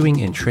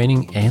rescuing and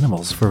training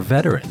animals for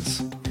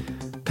veterans.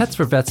 Pets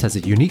for Vets has a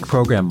unique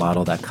program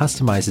model that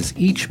customizes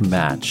each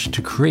match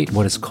to create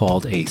what is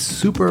called a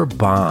super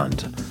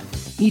bond.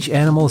 Each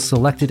animal is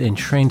selected and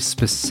trained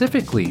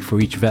specifically for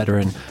each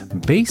veteran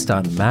based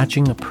on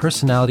matching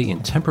personality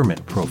and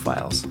temperament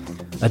profiles.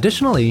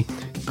 Additionally,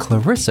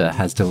 Clarissa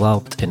has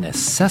developed an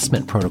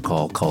assessment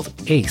protocol called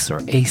ACE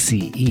or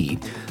ACE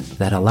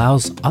that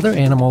allows other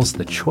animals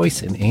the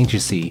choice and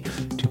agency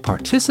to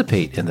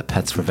participate in the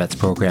Pets for Vets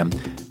program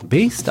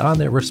based on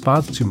their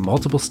response to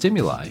multiple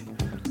stimuli.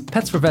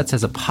 Pets for Vets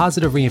has a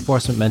positive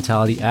reinforcement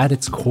mentality at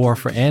its core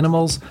for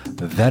animals,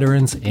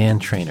 veterans,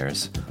 and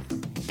trainers.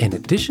 In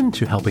addition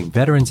to helping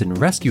veterans and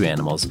rescue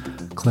animals,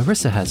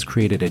 Clarissa has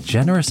created a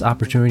generous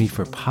opportunity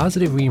for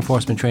positive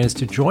reinforcement trainers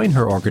to join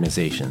her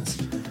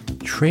organizations.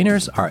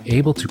 Trainers are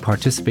able to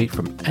participate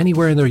from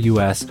anywhere in the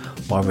U.S.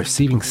 while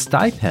receiving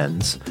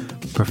stipends,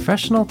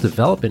 professional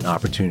development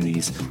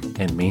opportunities,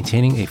 and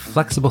maintaining a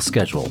flexible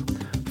schedule.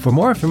 For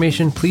more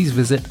information, please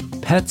visit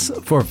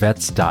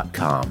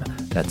petsforvets.com.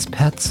 That's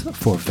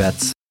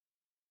petsforvets.com.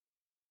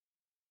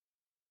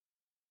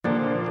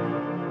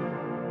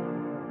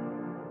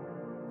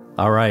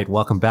 All right,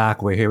 welcome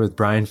back. We're here with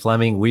Brian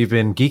Fleming. We've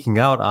been geeking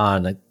out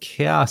on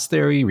chaos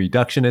theory,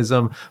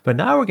 reductionism, but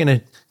now we're going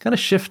to kind of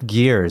shift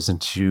gears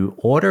into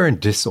order and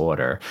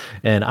disorder.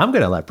 And I'm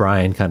going to let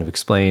Brian kind of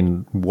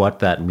explain what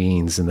that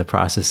means and the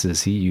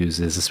processes he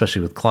uses,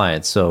 especially with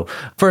clients. So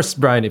first,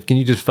 Brian, can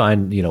you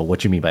define,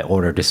 what you mean by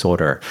order,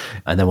 disorder,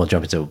 and then we'll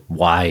jump into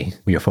why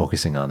we are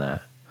focusing on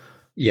that.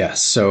 Yeah,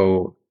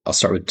 so I'll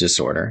start with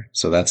disorder.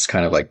 So that's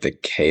kind of like the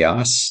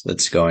chaos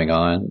that's going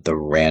on, the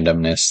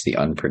randomness, the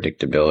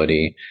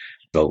unpredictability,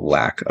 the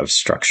lack of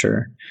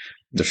structure,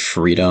 the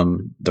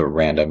freedom, the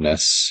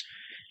randomness.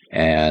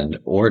 And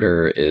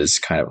order is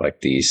kind of like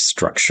the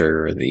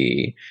structure,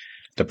 the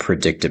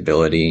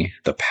predictability,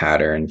 the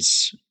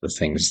patterns, the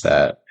things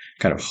that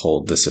kind of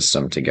hold the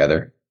system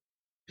together.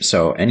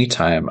 So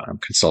anytime I'm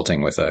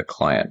consulting with a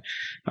client,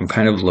 I'm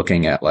kind of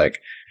looking at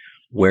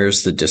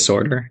where's the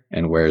disorder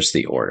and where's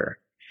the order?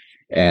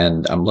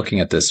 And I'm looking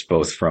at this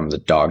both from the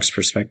dog's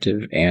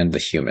perspective and the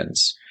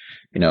humans.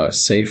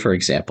 Say, for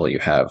example, you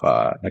have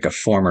a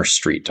former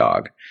street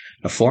dog.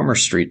 A former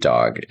street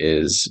dog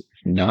is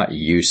not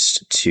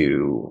used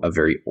to a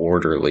very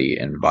orderly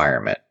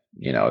environment.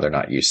 They're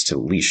not used to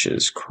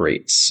leashes,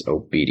 crates,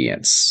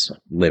 obedience,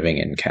 living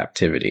in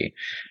captivity.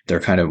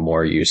 They're kind of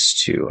more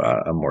used to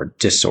a more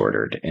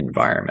disordered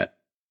environment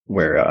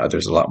where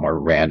there's a lot more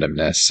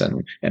randomness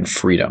and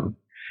freedom.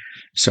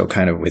 So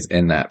kind of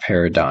within that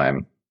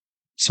paradigm,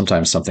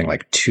 sometimes something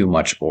like too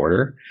much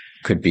order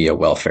could be a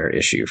welfare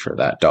issue for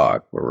that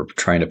dog, where we're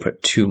trying to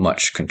put too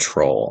much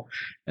control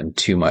and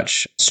too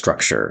much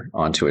structure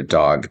onto a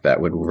dog that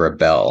would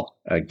rebel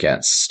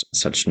against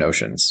such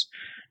notions.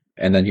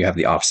 And then you have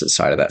the opposite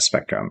side of that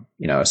spectrum.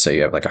 Say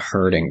you have a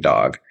herding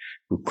dog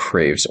who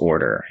craves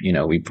order.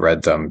 We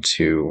bred them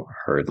to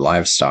herd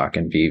livestock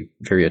and be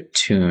very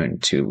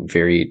attuned to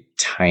very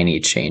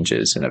tiny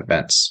changes in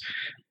events,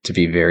 to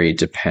be very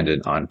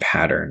dependent on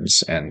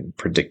patterns and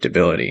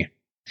predictability.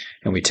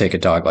 And we take a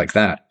dog like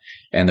that,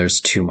 and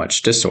there's too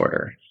much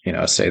disorder.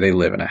 Say they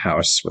live in a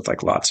house with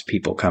lots of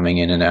people coming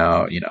in and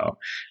out,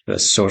 the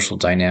social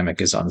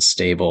dynamic is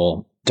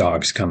unstable,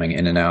 dogs coming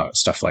in and out,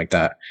 stuff like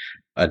that.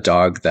 A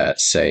dog that,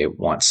 say,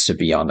 wants to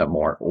be on the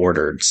more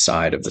ordered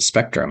side of the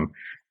spectrum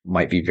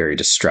might be very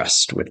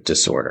distressed with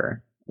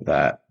disorder.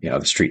 That,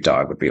 the street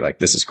dog would be like,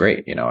 this is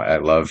great. I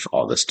love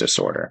all this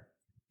disorder.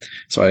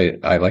 So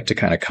I like to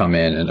kind of come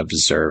in and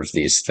observe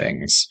these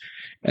things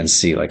and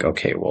see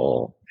okay,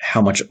 well, how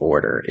much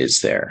order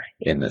is there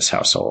in this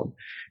household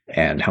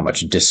and how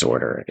much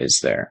disorder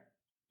is there?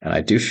 And I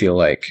do feel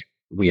like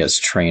we as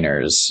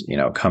trainers,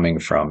 coming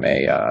from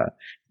an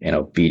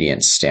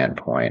obedience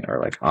standpoint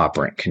or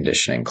operant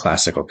conditioning,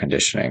 classical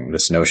conditioning,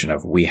 this notion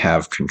of we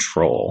have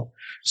control,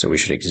 so we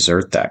should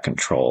exert that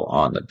control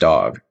on the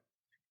dog.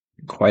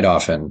 Quite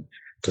often,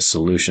 the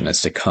solution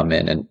is to come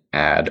in and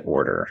add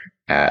order,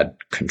 add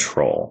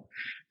control.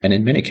 And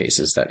in many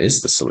cases, that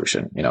is the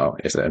solution.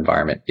 If the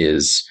environment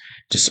is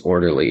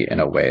disorderly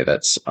in a way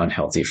that's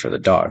unhealthy for the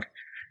dog.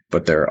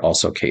 But there are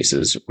also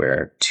cases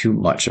where too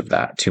much of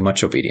that, too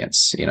much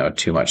obedience,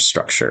 too much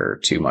structure,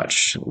 too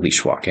much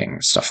leash walking,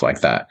 stuff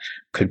like that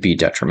could be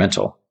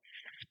detrimental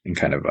and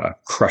kind of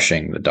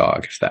crushing the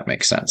dog, if that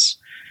makes sense.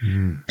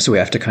 So we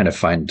have to kind of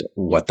find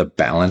what the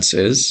balance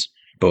is,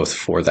 both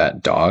for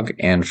that dog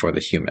and for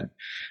the human.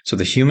 So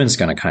the human's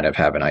going to kind of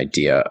have an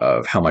idea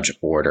of how much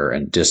order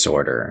and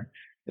disorder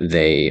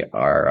they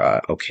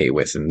are okay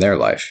with in their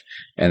life.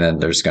 And then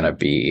there's going to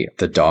be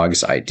the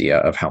dog's idea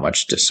of how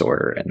much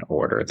disorder and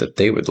order that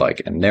they would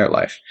like in their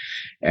life.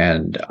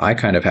 And I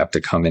kind of have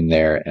to come in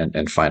there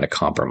and find a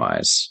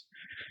compromise.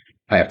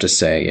 I have to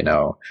say,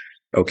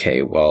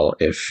 okay, well,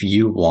 if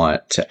you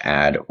want to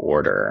add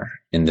order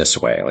in this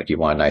way, you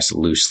want a nice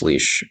loose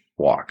leash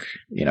walk,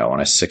 on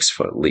a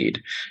 6-foot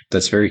lead,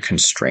 that's very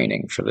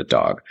constraining for the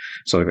dog.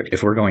 So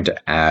if we're going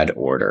to add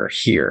order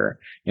here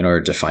in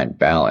order to find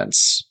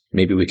balance,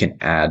 maybe we can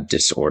add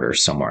disorder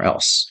somewhere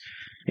else,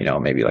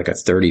 maybe a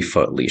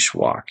 30-foot leash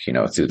walk,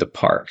 through the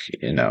park,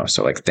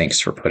 so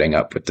thanks for putting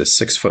up with this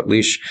 6-foot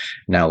leash.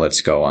 Now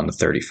let's go on the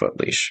 30-foot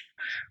leash.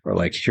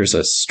 Or here's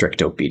a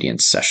strict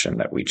obedience session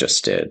that we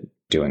just did,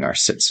 doing our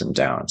sits and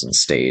downs and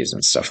stays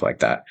and stuff like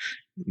that.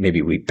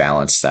 Maybe we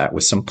balance that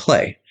with some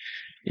play,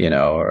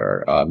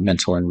 or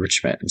mental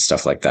enrichment and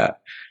stuff like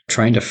that.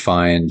 Trying to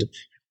find,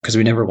 because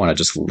we never want to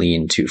just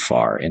lean too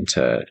far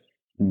into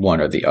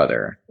one or the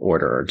other,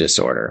 order or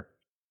disorder.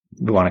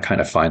 we want to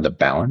kind of find the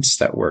balance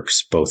that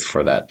works both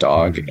for that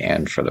dog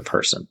and for the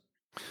person.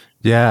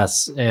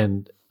 Yes,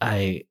 and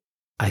I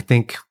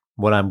think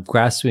what I'm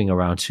grasping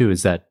around too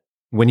is that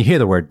when you hear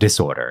the word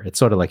disorder, it's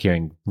sort of like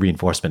hearing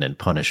reinforcement and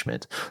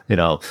punishment,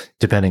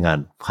 depending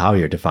on how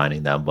you're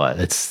defining them. But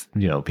it's,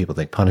 people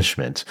think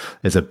punishment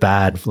is it's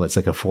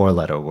like a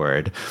 4-letter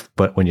word.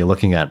 But when you're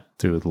looking at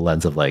through the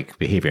lens of like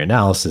behavior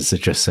analysis,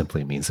 it just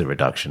simply means the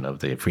reduction of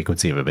the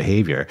frequency of a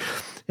behavior.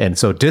 And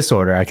so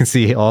disorder, I can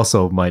see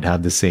also might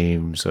have the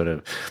same sort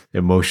of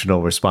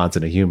emotional response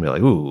in a human,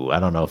 like, ooh, I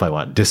don't know if I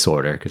want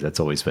disorder, because that's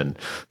always been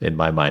in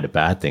my mind a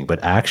bad thing.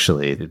 But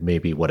actually, it may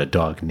be what a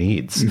dog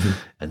needs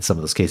in some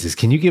of those cases.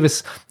 Can you give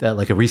us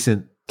like a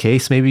recent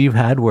case maybe you've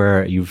had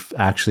where you've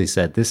actually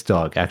said this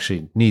dog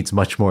actually needs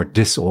much more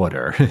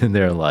disorder in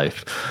their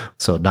life?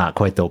 So not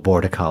quite the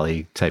border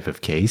collie type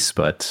of case,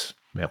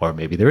 or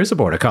maybe there is a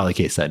border collie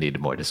case that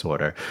needed more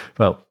disorder.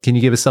 Well, can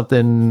you give us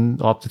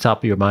something off the top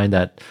of your mind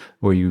that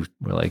where you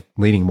were like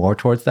leaning more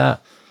towards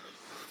that?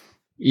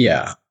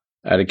 Yeah.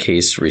 I had a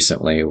case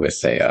recently with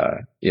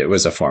it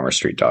was a former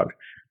street dog.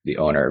 The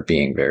owner,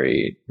 being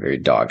very, very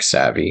dog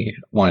savvy,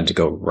 wanted to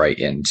go right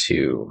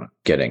into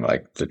getting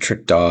like the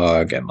trick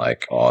dog and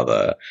like all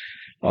the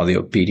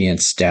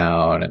obedience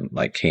down and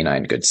like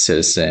canine good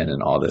citizen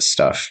and all this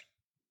stuff,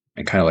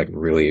 and kind of like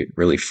really,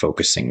 really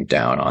focusing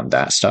down on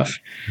that stuff.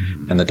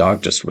 And the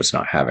dog just was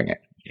not having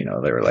it.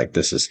 They were like,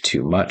 this is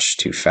too much,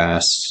 too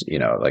fast.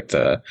 Like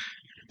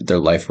their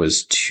life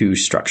was too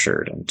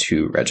structured and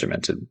too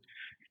regimented.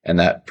 And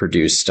that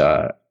produced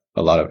a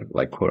lot of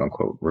like quote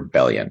unquote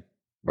rebellion,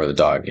 where the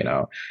dog,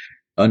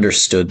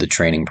 understood the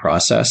training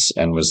process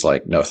and was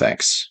like, no,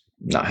 thanks,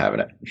 not having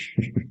it.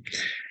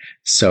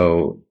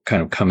 So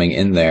kind of coming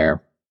in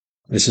there,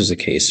 this is a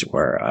case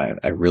where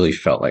I really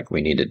felt like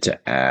we needed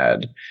to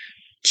add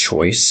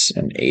choice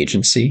and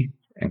agency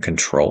and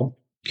control,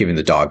 giving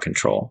the dog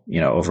control,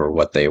 over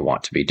what they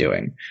want to be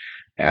doing,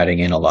 adding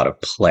in a lot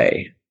of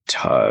play,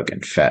 tug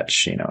and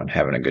fetch, and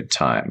having a good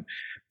time,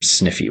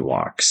 sniffy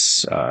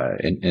walks,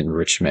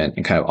 enrichment,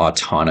 and kind of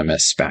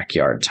autonomous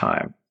backyard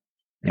time,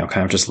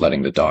 kind of just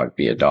letting the dog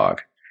be a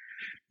dog.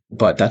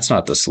 But that's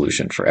not the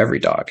solution for every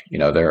dog.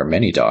 There are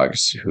many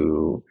dogs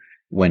who,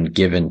 when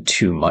given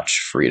too much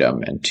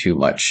freedom and too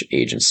much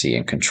agency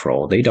and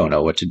control, they don't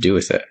know what to do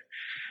with it.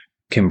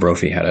 Kim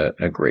Brophy had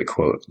a great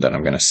quote that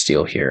I'm going to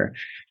steal here,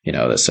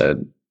 that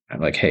said,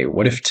 like, hey,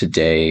 what if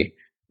today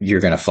you're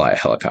going to fly a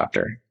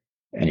helicopter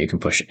and you can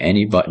push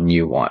any button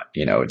you want?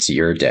 It's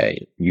your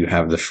day. You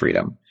have the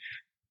freedom.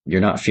 You're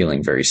not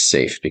feeling very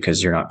safe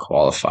because you're not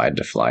qualified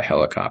to fly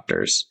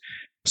helicopters.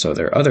 So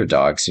there are other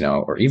dogs,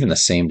 or even the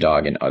same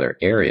dog in other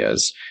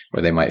areas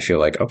where they might feel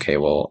like, okay,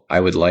 well, I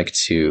would like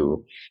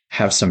to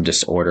have some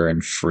disorder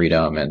and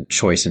freedom and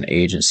choice and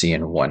agency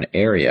in one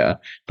area,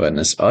 but in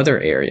this other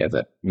area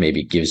that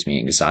maybe gives me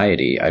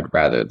anxiety, I'd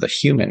rather the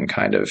human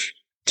kind of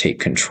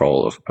take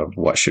control of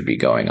what should be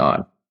going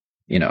on.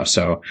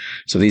 So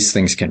these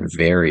things can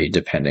vary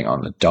depending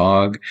on the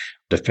dog,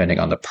 depending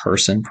on the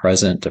person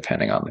present,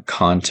 depending on the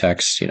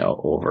context,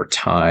 over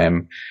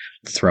time.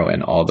 Throw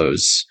in all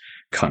those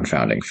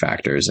confounding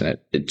factors, and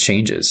it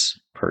changes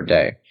per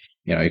day.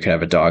 You could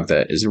have a dog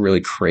that is really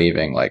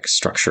craving like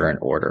structure and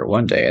order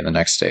one day, and the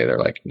next day they're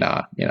like,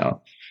 nah,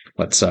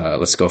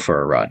 let's go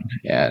for a run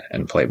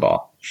and play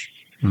ball.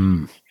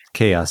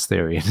 Chaos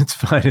theory in its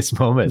finest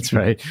moments,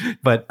 right?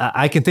 But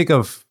I can think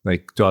of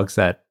like dogs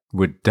that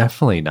would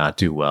definitely not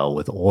do well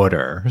with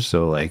order.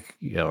 So like,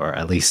 or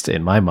at least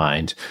in my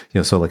mind,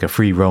 so like a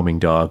free roaming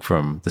dog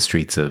from the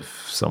streets of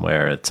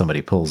somewhere that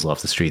somebody pulls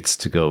off the streets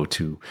to go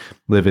to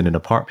live in an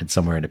apartment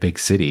somewhere in a big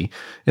city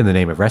in the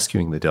name of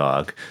rescuing the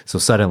dog. So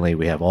suddenly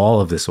we have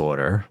all of this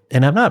order,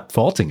 and I'm not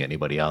faulting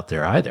anybody out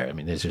there either. I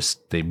mean,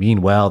 they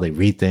mean well, they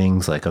read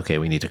things like, okay,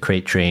 we need to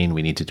crate train,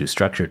 we need to do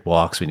structured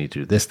walks, we need to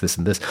do this,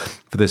 and this.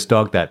 For this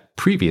dog that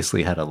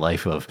previously had a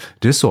life of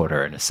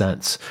disorder in a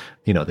sense,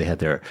 they had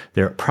their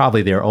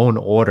probably their own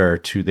order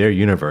to their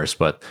universe,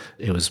 but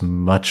it was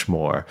much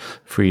more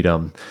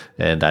freedom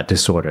and that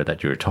disorder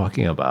that you were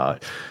talking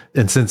about.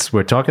 And since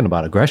we're talking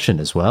about aggression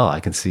as well, I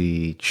can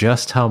see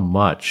just how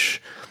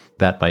much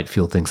that might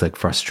feel things like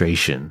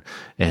frustration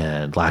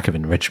and lack of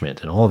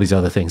enrichment and all these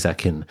other things that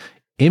can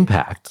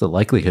impact the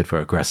likelihood for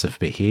aggressive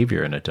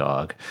behavior in a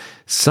dog.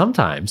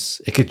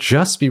 Sometimes it could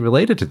just be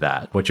related to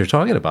that, what you're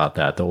talking about,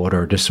 that the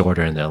order or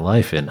disorder in their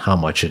life and how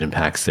much it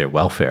impacts their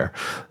welfare.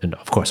 And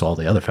of course, all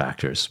the other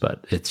factors,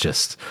 but it's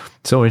just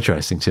so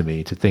interesting to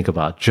me to think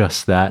about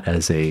just that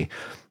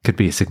could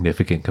be a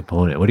significant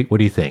component. What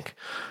do you think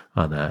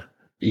on that?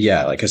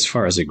 Yeah, like as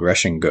far as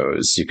aggression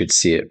goes, you could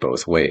see it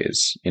both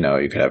ways. You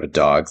could have a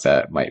dog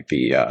that might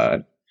be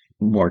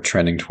more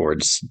trending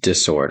towards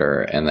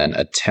disorder, and then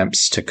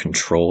attempts to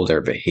control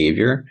their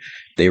behavior,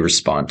 they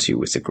respond to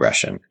with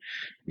aggression.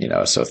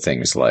 So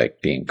things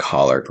like being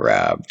collar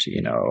grabbed,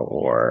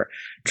 or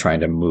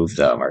trying to move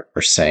them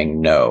or saying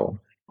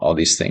no, all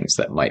these things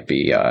that might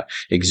be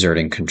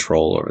exerting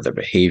control over their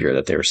behavior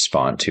that they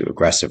respond to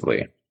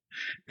aggressively.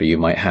 But you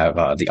might have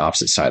the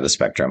opposite side of the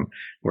spectrum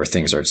where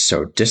things are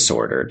so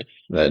disordered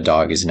that a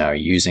dog is now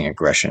using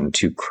aggression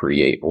to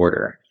create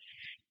order.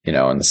 In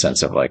the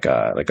sense of like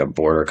a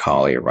border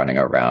collie running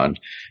around,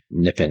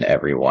 nipping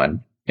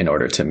everyone in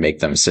order to make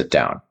them sit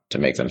down, to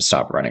make them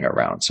stop running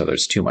around. So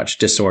there's too much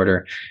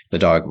disorder. The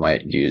dog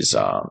might use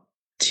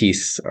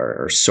teeth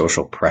or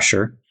social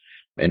pressure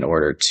in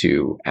order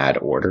to add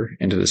order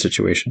into the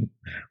situation,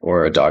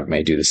 or a dog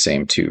may do the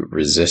same to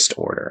resist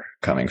order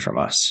coming from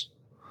us.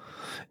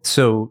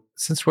 So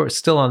since we're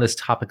still on this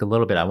topic a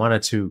little bit, I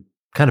wanted to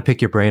kind of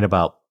pick your brain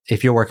about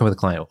if you're working with a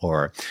client,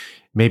 or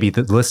maybe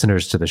the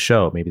listeners to the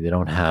show, maybe they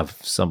don't have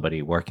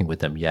somebody working with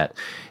them yet,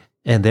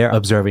 and they're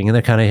observing and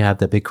they kind of have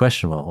that big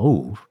question, well,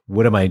 oh,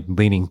 what am I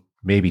leaning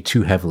maybe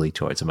too heavily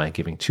towards? Am I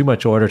giving too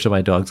much order to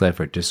my dog's life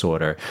or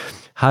disorder?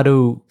 How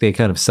do they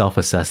kind of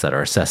self-assess that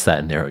or assess that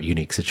in their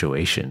unique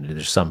situation? Are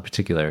there some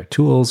particular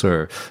tools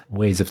or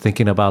ways of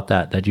thinking about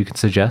that you can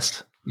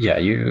suggest? Yeah,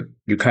 you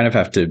kind of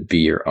have to be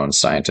your own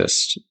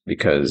scientist,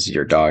 because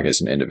your dog is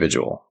an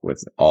individual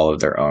with all of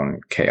their own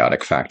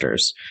chaotic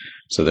factors.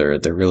 So there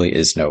really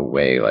is no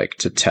way like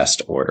to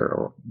test order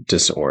or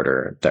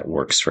disorder that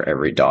works for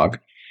every dog.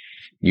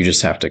 You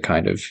just have to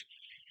kind of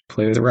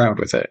play around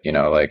with it,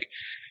 like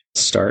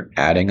start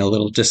adding a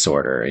little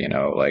disorder,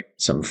 like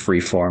some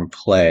free-form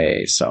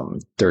play, some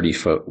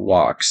 30-foot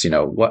walks.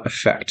 What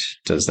effect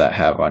does that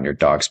have on your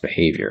dog's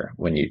behavior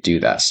when you do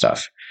that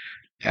stuff?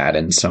 Add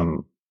in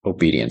some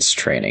obedience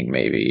training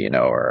maybe,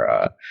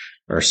 or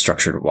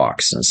structured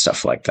walks and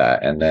stuff like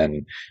that. And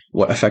then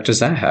what effect does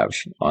that have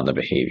on the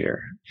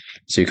behavior?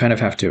 So you kind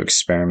of have to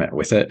experiment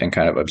with it and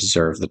kind of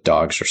observe the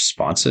dog's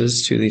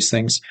responses to these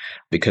things,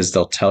 because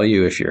they'll tell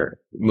you if you're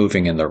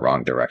moving in the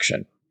wrong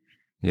direction.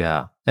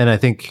 Yeah. And I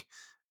think,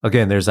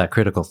 again, there's that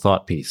critical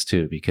thought piece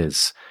too,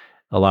 because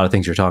a lot of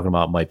things you're talking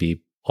about might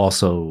be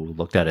also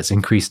looked at as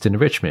increased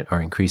enrichment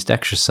or increased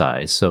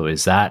exercise. So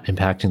is that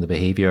impacting the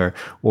behavior,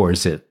 or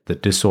is it the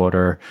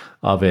disorder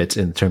of it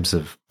in terms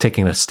of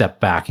taking a step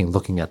back and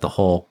looking at the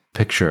whole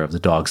picture of the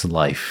dog's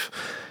life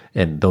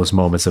and those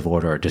moments of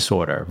order or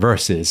disorder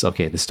versus,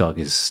 okay, this dog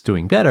is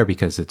doing better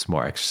because it's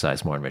more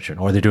exercise, more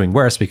enrichment, or they're doing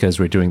worse because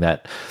we're doing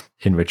that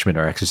enrichment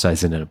or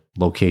exercise in a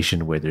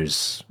location where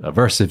there's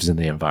aversives in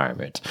the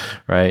environment,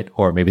 right?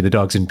 Or maybe the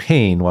dog's in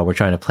pain while we're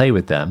trying to play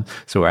with them.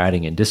 So we're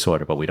adding in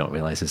disorder, but we don't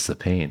realize it's the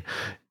pain.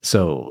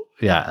 So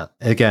yeah,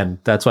 again,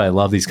 that's why I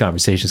love these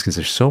conversations, because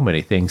there's so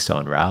many things to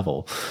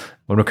unravel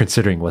when we're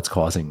considering what's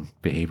causing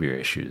behavior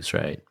issues,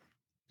 right?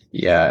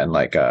 Yeah, and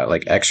like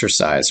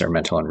exercise or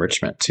mental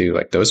enrichment too.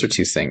 Like those are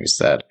two things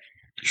that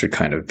should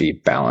kind of be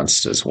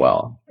balanced as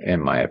well,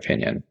 in my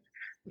opinion.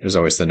 There's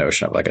always the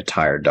notion of like a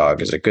tired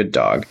dog is a good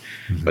dog,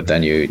 but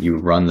then you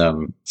run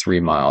them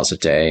 3 miles a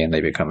day and they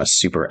become a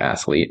super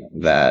athlete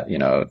that,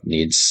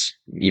 needs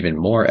even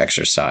more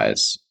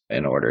exercise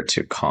in order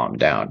to calm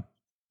down.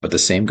 But the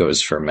same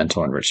goes for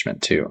mental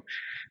enrichment too.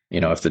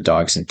 If the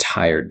dog's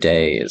entire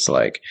day is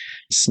like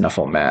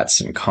snuffle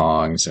mats and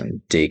Kongs and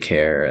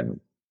daycare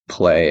and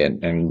play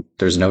and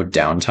there's no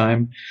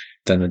downtime,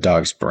 then the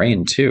dog's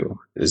brain too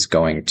is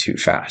going too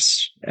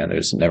fast and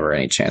there's never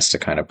any chance to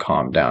kind of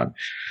calm down.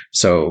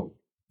 So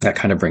that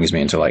kind of brings me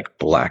into like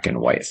black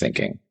and white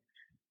thinking,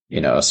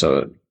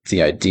 so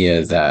the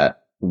idea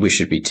that we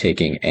should be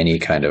taking any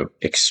kind of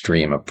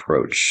extreme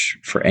approach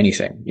for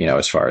anything,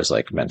 as far as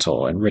like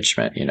mental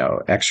enrichment,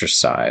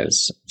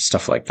 exercise,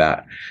 stuff like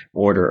that,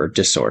 order or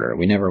disorder.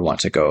 We never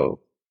want to go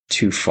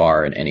too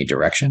far in any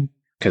direction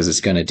because it's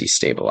going to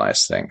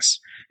destabilize things.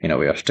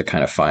 We have to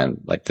kind of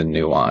find like the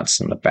nuance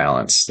and the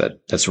balance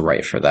that's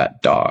right for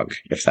that dog,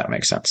 if that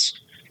makes sense.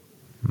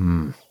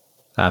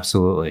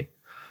 Absolutely.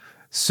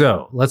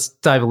 So let's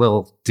dive a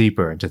little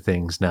deeper into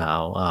things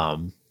now.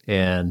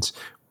 And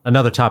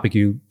another topic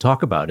you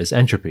talk about is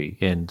entropy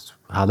and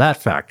how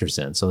that factors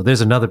in. So there's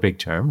another big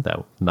term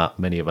that not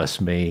many of us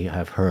may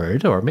have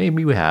heard, or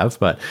maybe we have,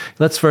 but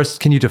let's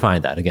first, can you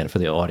define that again for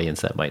the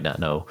audience that might not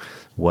know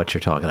what you're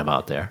talking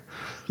about there?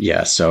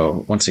 Yeah.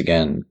 So once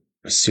again,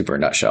 super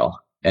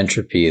nutshell.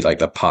 Entropy, like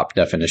the pop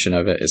definition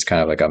of it, is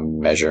kind of like a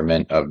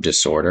measurement of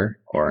disorder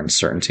or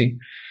uncertainty.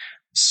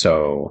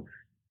 So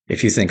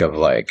if you think of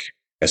like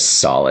a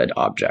solid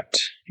object,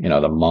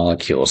 the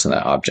molecules in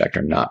that object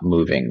are not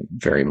moving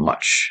very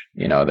much.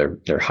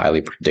 They're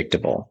highly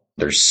predictable.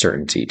 There's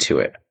certainty to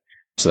it.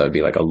 So that would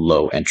be like a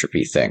low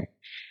entropy thing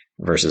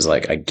versus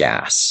like a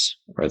gas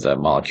where the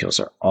molecules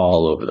are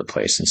all over the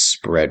place and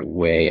spread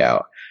way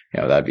out.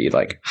 That'd be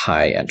like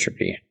high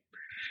entropy.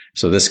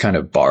 So this kind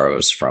of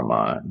borrows from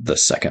the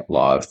second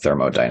law of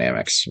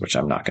thermodynamics, which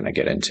I'm not going to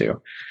get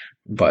into,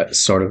 but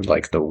sort of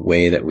like the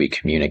way that we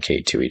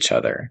communicate to each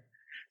other.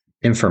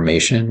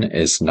 Information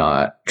is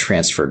not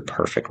transferred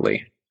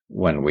perfectly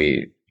when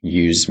we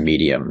use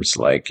mediums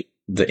like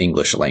the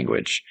English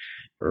language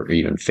or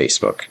even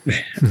Facebook.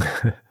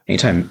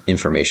 Anytime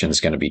information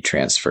is going to be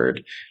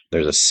transferred,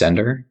 there's a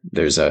sender,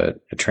 there's a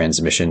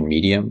transmission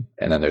medium,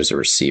 and then there's a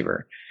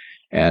receiver.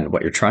 And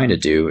what you're trying to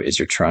do is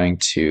you're trying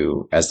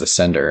to, as the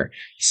sender,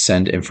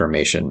 send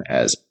information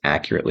as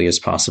accurately as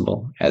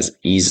possible, as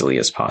easily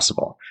as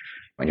possible,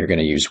 when you're going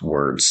to use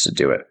words to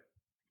do it.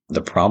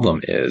 The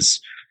problem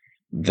is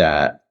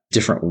that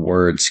different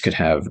words could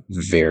have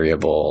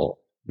variable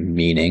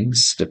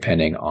meanings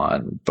depending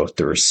on both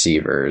the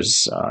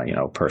receiver's,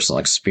 personal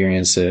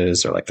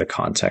experiences or like the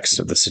context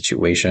of the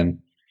situation.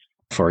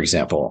 For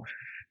example,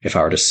 if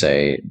I were to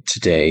say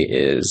today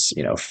is,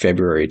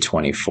 February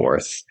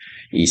 24th,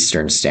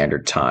 Eastern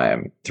Standard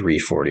Time,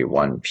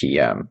 3:41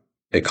 p.m.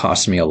 It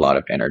costs me a lot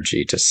of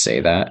energy to say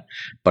that,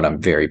 but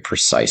I'm very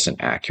precise and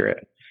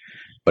accurate.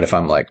 But if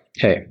I'm like,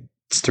 hey,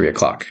 it's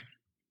 3:00,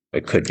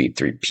 it could be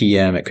 3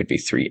 p.m., it could be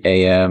 3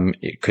 a.m.,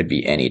 it could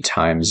be any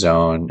time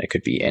zone, it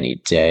could be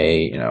any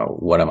day,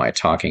 what am I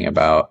talking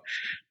about?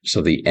 So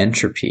the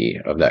entropy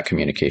of that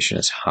communication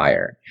is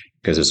higher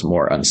because there's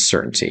more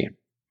uncertainty.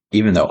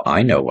 Even though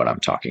I know what I'm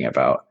talking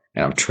about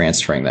and I'm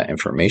transferring that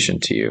information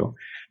to you,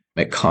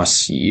 it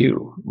costs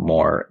you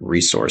more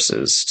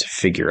resources to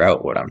figure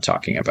out what I'm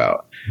talking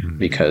about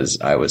because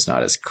I was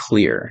not as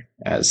clear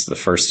as the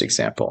first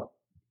example.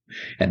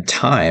 And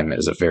time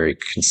is a very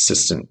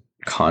consistent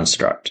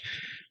construct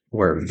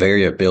where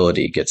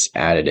variability gets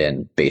added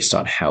in based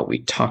on how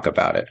we talk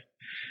about it.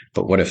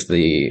 But what if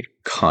the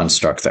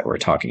construct that we're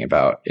talking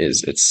about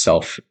is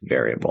itself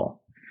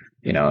variable?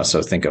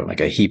 So think of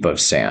like a heap of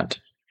sand.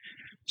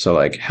 So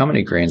like how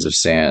many grains of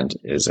sand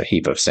is a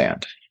heap of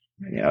sand?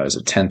 Is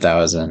it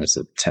 10,000? Is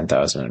it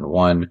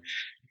 10,001?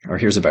 Or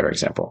here's a better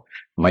example.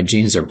 My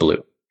jeans are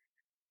blue.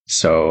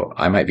 So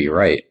I might be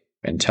right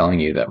in telling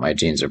you that my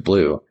jeans are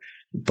blue,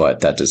 but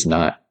that does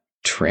not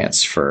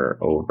transfer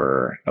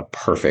over a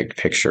perfect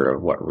picture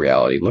of what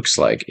reality looks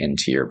like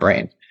into your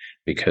brain,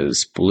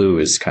 because blue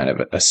is kind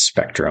of a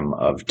spectrum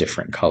of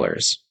different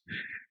colors.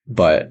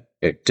 But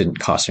it didn't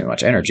cost me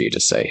much energy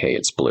to say, hey,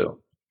 it's blue.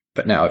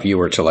 But now if you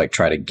were to like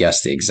try to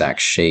guess the exact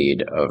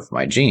shade of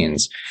my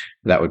jeans,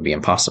 that would be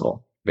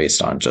impossible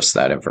based on just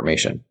that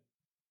information.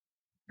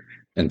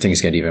 And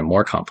things get even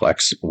more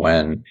complex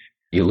when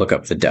you look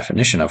up the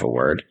definition of a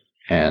word,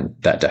 and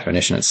that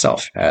definition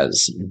itself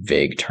has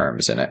vague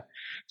terms in it.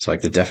 So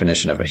like the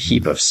definition of a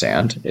heap of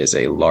sand is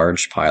a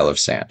large pile of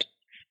sand.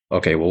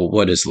 Okay, well,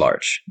 what is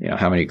large?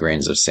 How many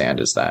grains of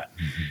sand is that?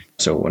 Mm-hmm.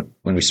 So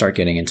when we start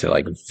getting into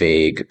like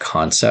vague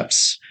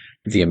concepts,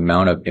 the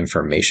amount of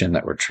information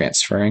that we're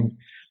transferring,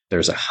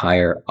 there's a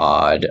higher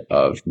odd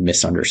of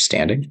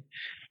misunderstanding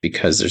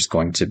because there's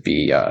going to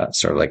be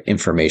sort of like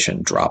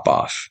information drop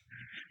off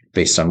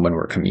based on when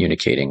we're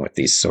communicating with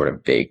these sort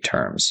of vague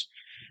terms.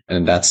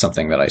 And that's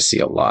something that I see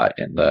a lot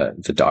in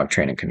the dog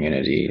training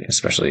community,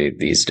 especially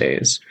these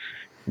days.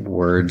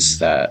 Words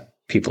that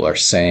people are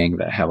saying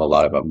that have a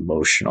lot of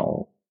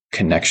emotional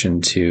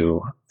connection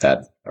to,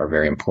 that are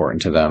very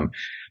important to them,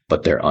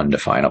 but they're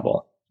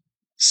undefinable.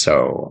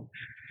 So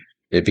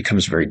it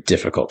becomes very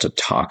difficult to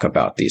talk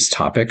about these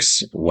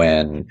topics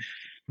when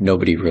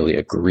nobody really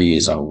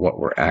agrees on what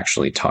we're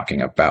actually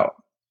talking about.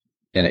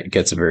 And it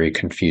gets very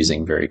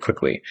confusing very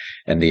quickly.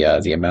 And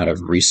the amount of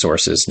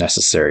resources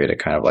necessary to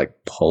kind of like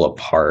pull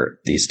apart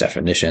these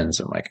definitions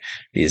and like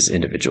these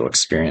individual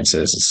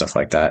experiences and stuff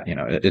like that,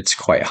 it's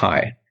quite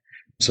high.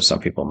 So some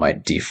people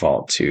might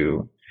default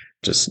to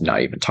just not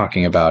even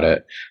talking about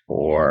it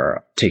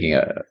or taking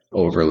a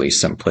overly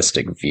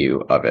simplistic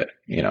view of it,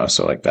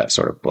 so like that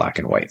sort of black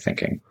and white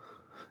thinking.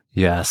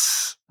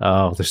 Yes.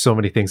 Oh, there's so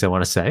many things I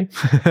want to say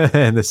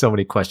and there's so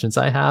many questions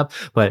I have,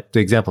 but the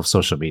example of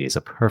social media is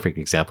a perfect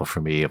example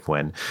for me of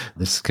when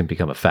this can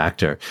become a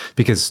factor,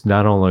 because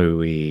not only are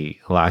we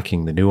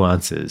lacking the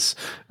nuances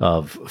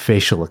of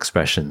facial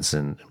expressions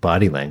and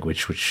body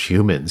language, which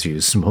humans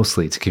use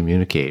mostly to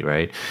communicate,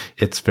 right?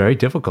 It's very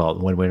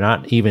difficult when we're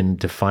not even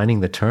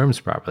defining the terms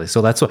properly.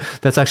 So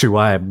that's actually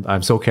why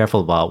I'm so careful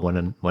about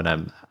when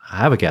I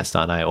have a guest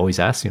on, I always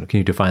ask, can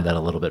you define that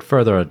a little bit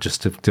further, or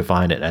just to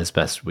define it as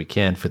best we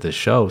can for this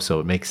show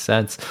so it makes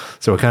sense.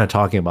 So we're kind of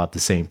talking about the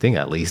same thing,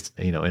 at least,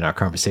 in our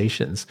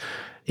conversations.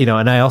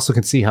 And I also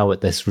can see how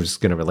this was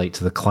going to relate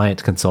to the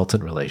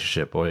client-consultant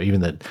relationship, or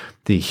even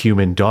the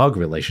human-dog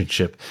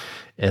relationship,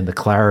 and the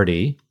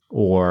clarity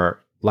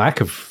or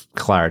lack of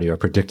clarity or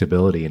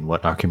predictability in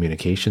what our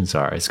communications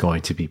are is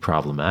going to be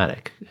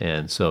problematic.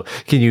 And so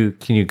can you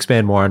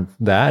expand more on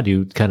that? Do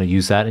you kind of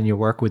use that in your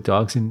work with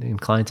dogs and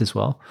clients as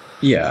well?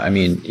 Yeah. I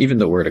mean, even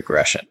the word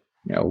aggression,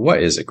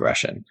 what is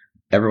aggression?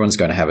 Everyone's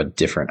going to have a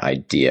different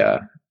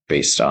idea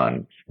based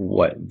on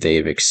what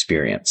they've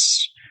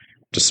experienced,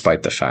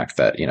 despite the fact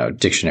that,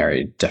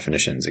 dictionary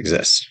definitions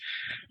exist.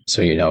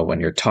 So,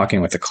 when you're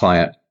talking with a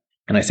client,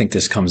 and I think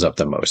this comes up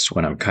the most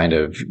when I'm kind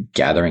of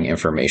gathering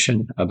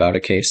information about a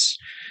case,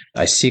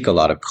 I seek a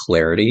lot of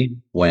clarity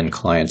when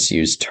clients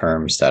use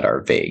terms that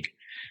are vague.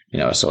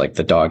 So like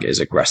the dog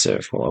is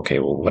aggressive. Well, okay,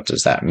 well, what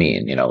does that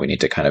mean? We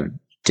need to kind of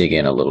dig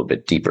in a little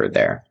bit deeper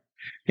there.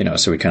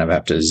 So we kind of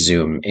have to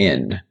zoom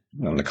in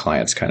when the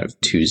client's kind of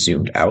too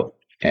zoomed out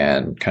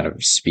and kind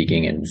of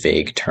speaking in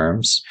vague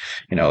terms.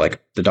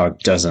 Like the dog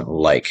doesn't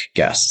like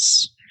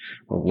guests.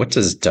 what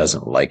does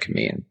doesn't like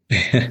mean?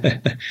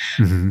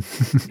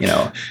 Mhm. You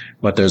know,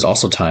 but there's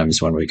also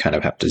times when we kind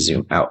of have to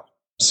zoom out.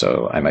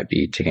 So I might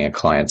be taking a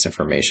client's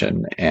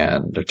information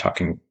and they're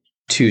talking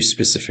too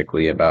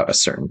specifically about a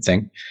certain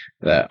thing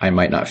that I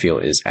might not feel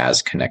is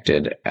as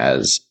connected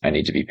as I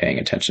need to be paying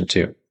attention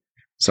to.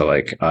 So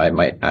like I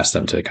might ask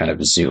them to kind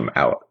of zoom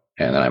out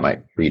and then I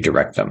might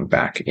redirect them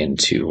back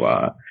into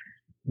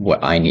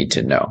what I need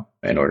to know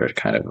in order to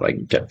kind of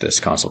like get this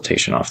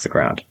consultation off the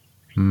ground.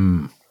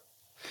 Hmm.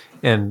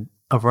 And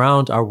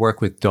around our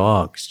work with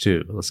dogs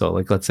too. So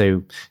like, let's say,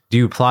 do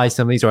you apply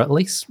some of these, or at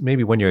least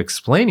maybe when you're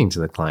explaining to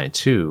the client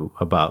too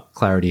about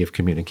clarity of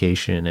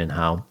communication and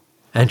how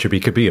entropy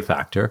could be a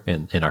factor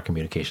in our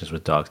communications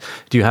with dogs.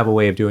 Do you have a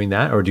way of doing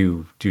that, or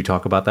do you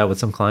talk about that with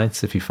some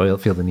clients if you feel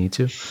the need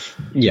to?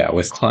 Yeah,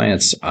 with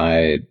clients,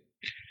 I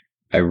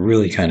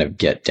really kind of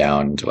get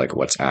down to like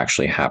what's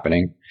actually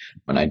happening,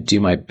 and I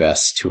do my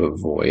best to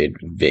avoid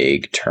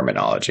vague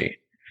terminology.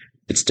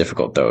 It's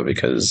difficult though,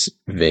 because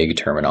vague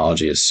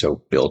terminology is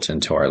so built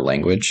into our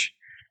language.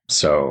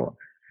 So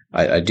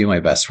I do my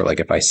best for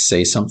like, if I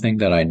say something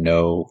that I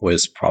know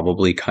was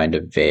probably kind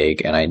of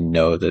vague and I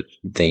know that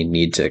they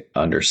need to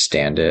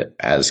understand it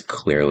as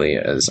clearly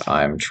as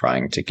I'm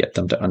trying to get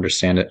them to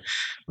understand it,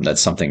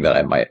 that's something that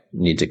I might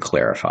need to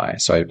clarify.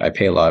 So I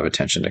pay a lot of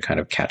attention to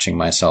kind of catching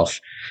myself,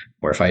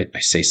 where if I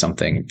say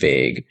something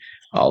vague,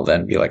 I'll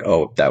then be like,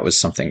 oh, that was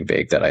something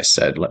vague that I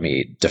said. Let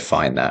me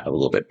define that a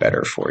little bit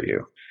better for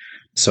you.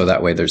 So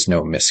that way there's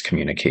no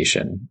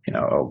miscommunication,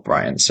 oh,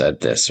 Brian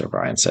said this or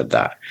Brian said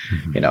that.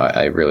 Mm-hmm.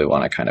 I really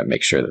want to kind of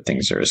make sure that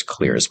things are as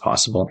clear as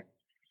possible.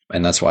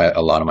 And that's why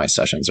a lot of my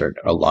sessions are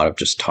a lot of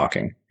just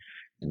talking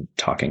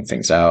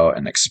things out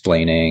and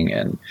explaining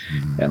and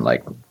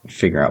like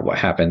figuring out what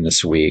happened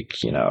this week,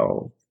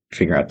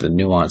 figuring out the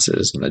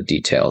nuances and the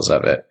details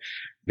of it,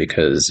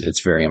 because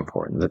it's very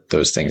important that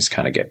those things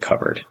kind of get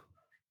covered.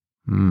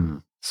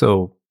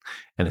 So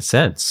in a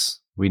sense,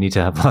 we need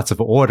to have lots of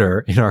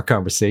order in our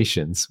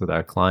conversations with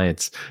our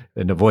clients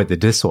and avoid the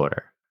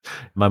disorder.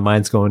 My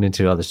mind's going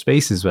into other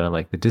spaces, but I'm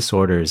like, the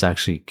disorder is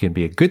actually can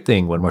be a good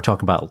thing when we're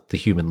talking about the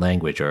human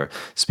language or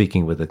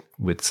speaking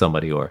with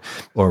somebody or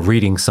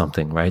reading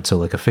something, right? So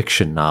like a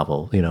fiction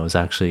novel, is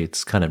actually,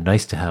 it's kind of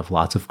nice to have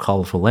lots of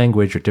colorful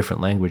language or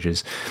different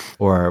languages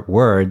or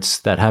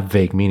words that have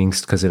vague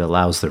meanings, because it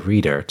allows the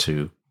reader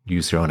to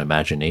use their own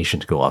imagination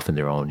to go off in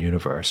their own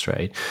universe,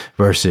 right?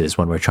 Versus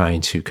when we're trying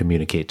to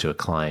communicate to a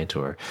client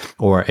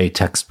or a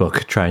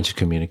textbook trying to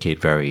communicate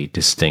very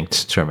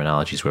distinct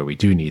terminologies where we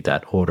do need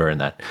that order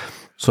and that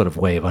sort of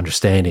way of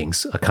understanding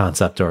a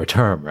concept or a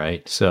term,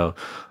 right? So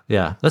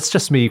yeah, that's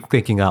just me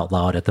thinking out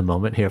loud at the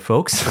moment here,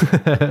 folks.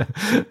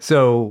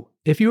 So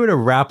if you were to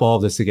wrap all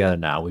this together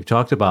now, we've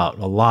talked about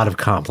a lot of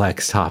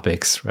complex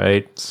topics,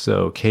 right?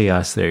 So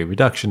chaos theory,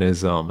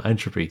 reductionism,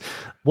 entropy.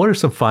 What are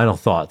some final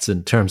thoughts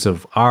in terms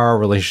of our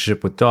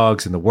relationship with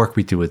dogs and the work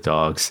we do with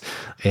dogs?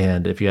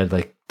 And if you had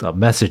like a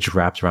message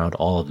wrapped around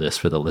all of this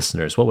for the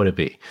listeners, what would it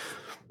be?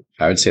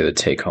 I would say the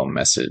take-home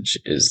message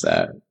is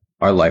that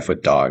our life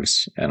with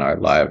dogs and our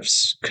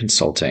lives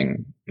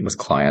consulting with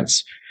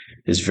clients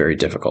is very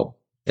difficult.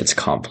 It's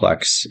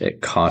complex.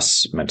 It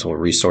costs mental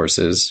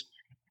resources.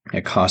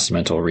 It costs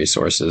mental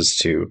resources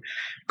to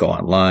go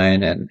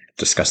online and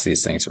discuss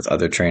these things with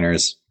other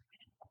trainers.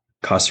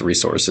 It costs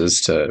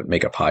resources to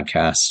make a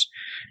podcast.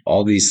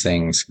 All these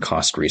things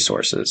cost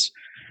resources.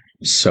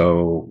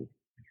 So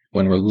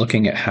when we're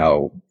looking at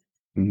how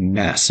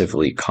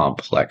massively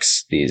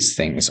complex these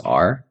things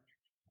are,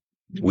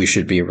 we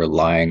should be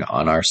relying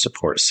on our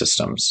support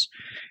systems.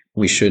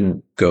 We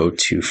shouldn't go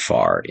too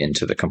far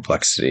into the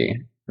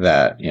complexity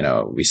that,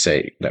 we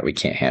say that we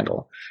can't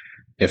handle.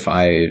 If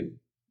I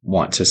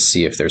want to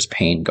see if there's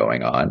pain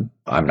going on,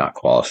 I'm not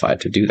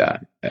qualified to do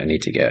that. I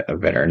need to get a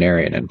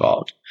veterinarian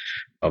involved.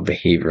 A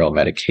behavioral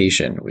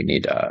medication, we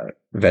need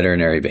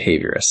veterinary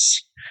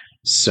behaviorists.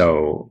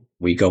 So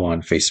we go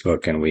on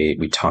Facebook and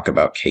we talk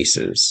about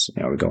cases.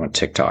 We go on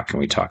TikTok and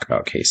we talk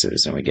about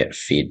cases and we get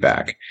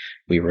feedback.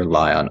 We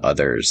rely on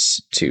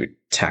others to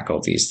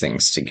tackle these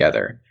things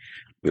together.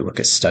 We look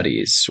at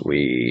studies.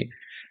 We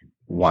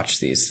watch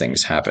these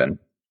things happen.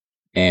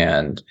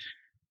 And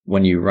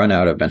when you run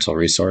out of mental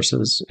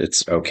resources,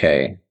 it's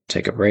okay.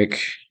 Take a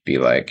break. Be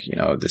like,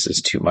 this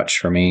is too much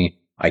for me.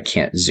 I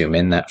can't zoom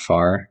in that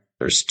far.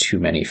 There's too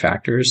many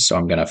factors. So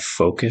I'm going to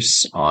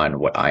focus on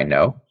what I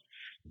know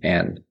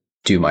and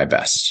do my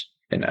best,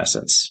 in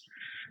essence.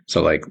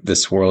 So like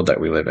this world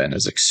that we live in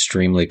is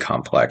extremely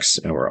complex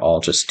and we're all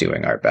just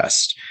doing our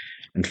best.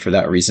 And for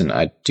that reason,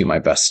 I do my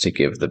best to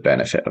give the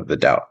benefit of the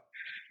doubt,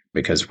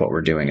 because what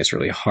we're doing is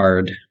really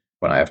hard.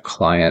 When I have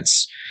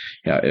clients,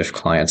 if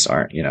clients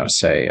aren't,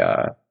 say,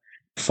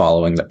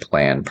 following the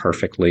plan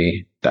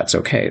perfectly, that's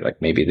okay.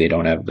 Like maybe they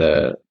don't have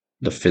the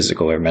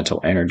physical or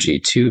mental energy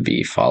to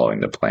be following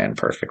the plan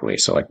perfectly.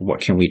 So like, what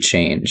can we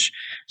change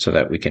so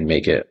that we can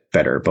make it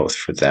better both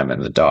for them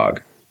and the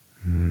dog?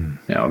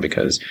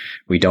 Because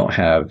we don't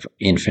have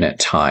infinite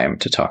time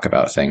to talk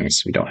about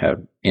things. We don't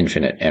have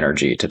infinite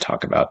energy to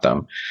talk about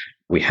them.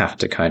 we have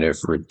to kind of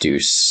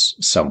reduce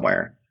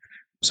somewhere.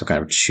 So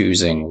kind of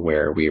choosing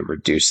where we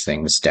reduce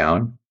things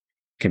down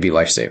can be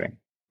life-saving.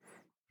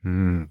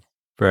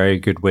 Very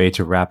good way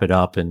to wrap it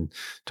up and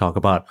talk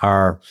about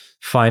our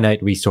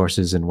finite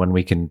resources and when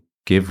we can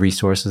give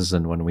resources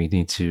and when we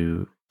need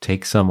to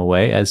take some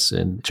away, as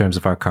in terms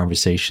of our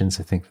conversations.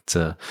 I think it's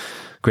a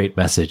great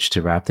message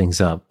to wrap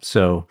things up.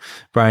 So,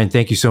 Brian,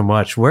 thank you so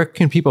much. Where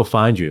can people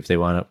find you if they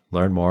want to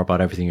learn more about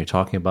everything you're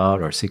talking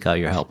about or seek out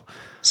your help?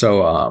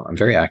 So I'm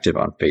very active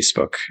on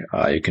Facebook.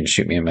 You can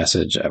shoot me a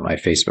message at my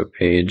Facebook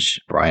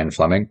page, Brian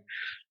Fleming.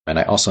 And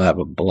I also have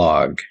a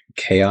blog,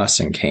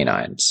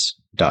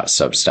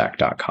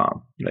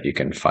 chaosandcanines.substack.com, that you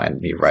can find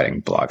me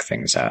writing blog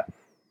things at.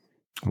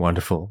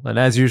 Wonderful. And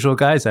as usual,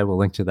 guys, I will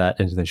link to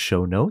that into the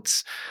show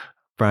notes.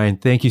 Brian,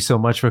 thank you so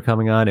much for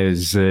coming on. It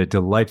was a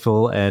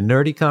delightful and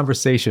nerdy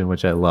conversation,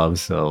 which I love.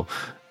 So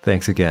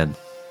thanks again.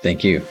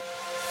 Thank you.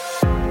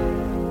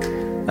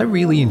 I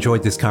really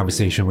enjoyed this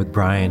conversation with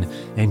Brian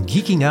and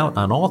geeking out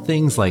on all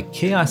things like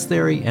chaos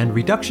theory and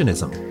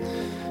reductionism.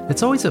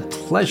 It's always a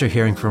pleasure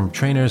hearing from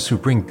trainers who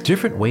bring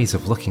different ways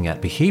of looking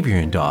at behavior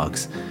in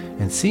dogs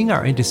and seeing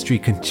our industry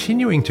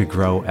continuing to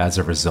grow as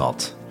a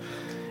result.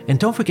 And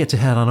don't forget to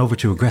head on over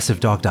to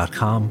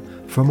aggressivedog.com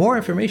for more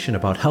information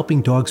about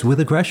helping dogs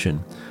with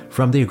aggression,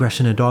 from the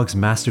Aggression in Dogs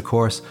Master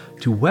Course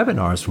to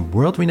webinars from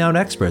world-renowned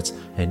experts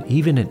and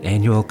even an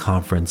annual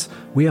conference.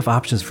 We have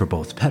options for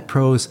both pet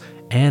pros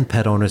and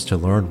pet owners to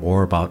learn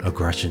more about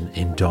aggression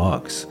in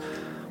dogs.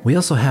 We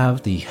also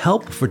have the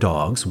Help for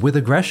Dogs with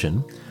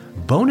Aggression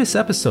bonus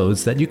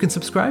episodes that you can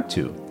subscribe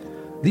to.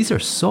 These are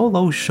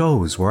solo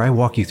shows where I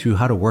walk you through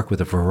how to work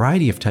with a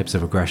variety of types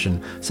of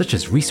aggression, such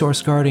as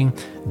resource guarding,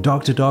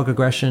 dog-to-dog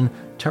aggression,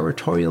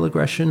 territorial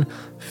aggression,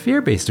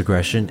 fear-based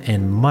aggression,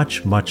 and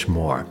much, much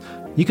more.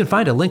 You can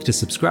find a link to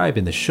subscribe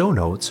in the show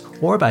notes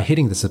or by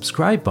hitting the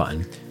subscribe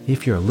button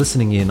if you're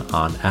listening in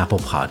on Apple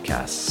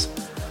Podcasts.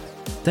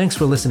 Thanks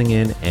for listening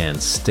in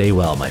and stay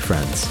well, my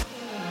friends.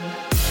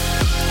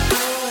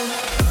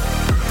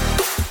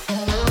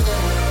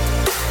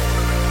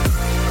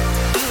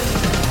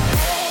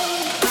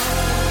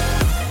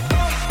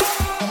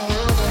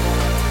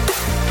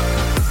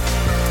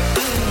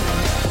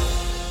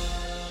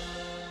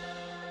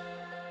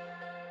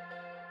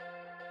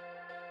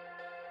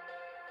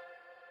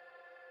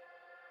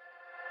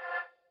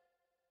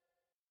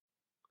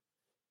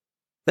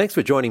 Thanks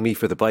for joining me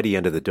for The Bitey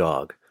End of the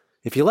Dog.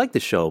 If you like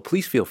the show,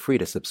 please feel free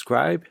to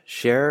subscribe,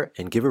 share,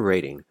 and give a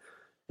rating.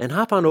 And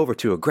hop on over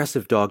to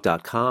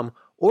aggressivedog.com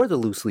or the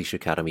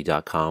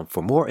looseleashacademy.com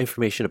for more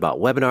information about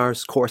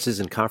webinars,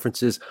 courses, and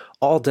conferences,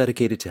 all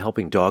dedicated to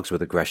helping dogs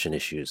with aggression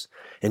issues.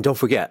 And don't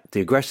forget,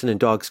 the Aggression in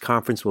Dogs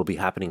Conference will be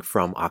happening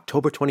from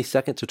October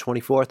 22nd to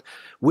 24th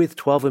with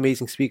 12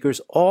 amazing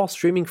speakers, all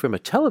streaming from a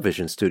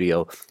television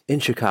studio in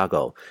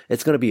Chicago.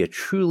 It's going to be a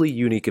truly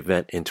unique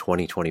event in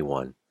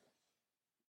 2021.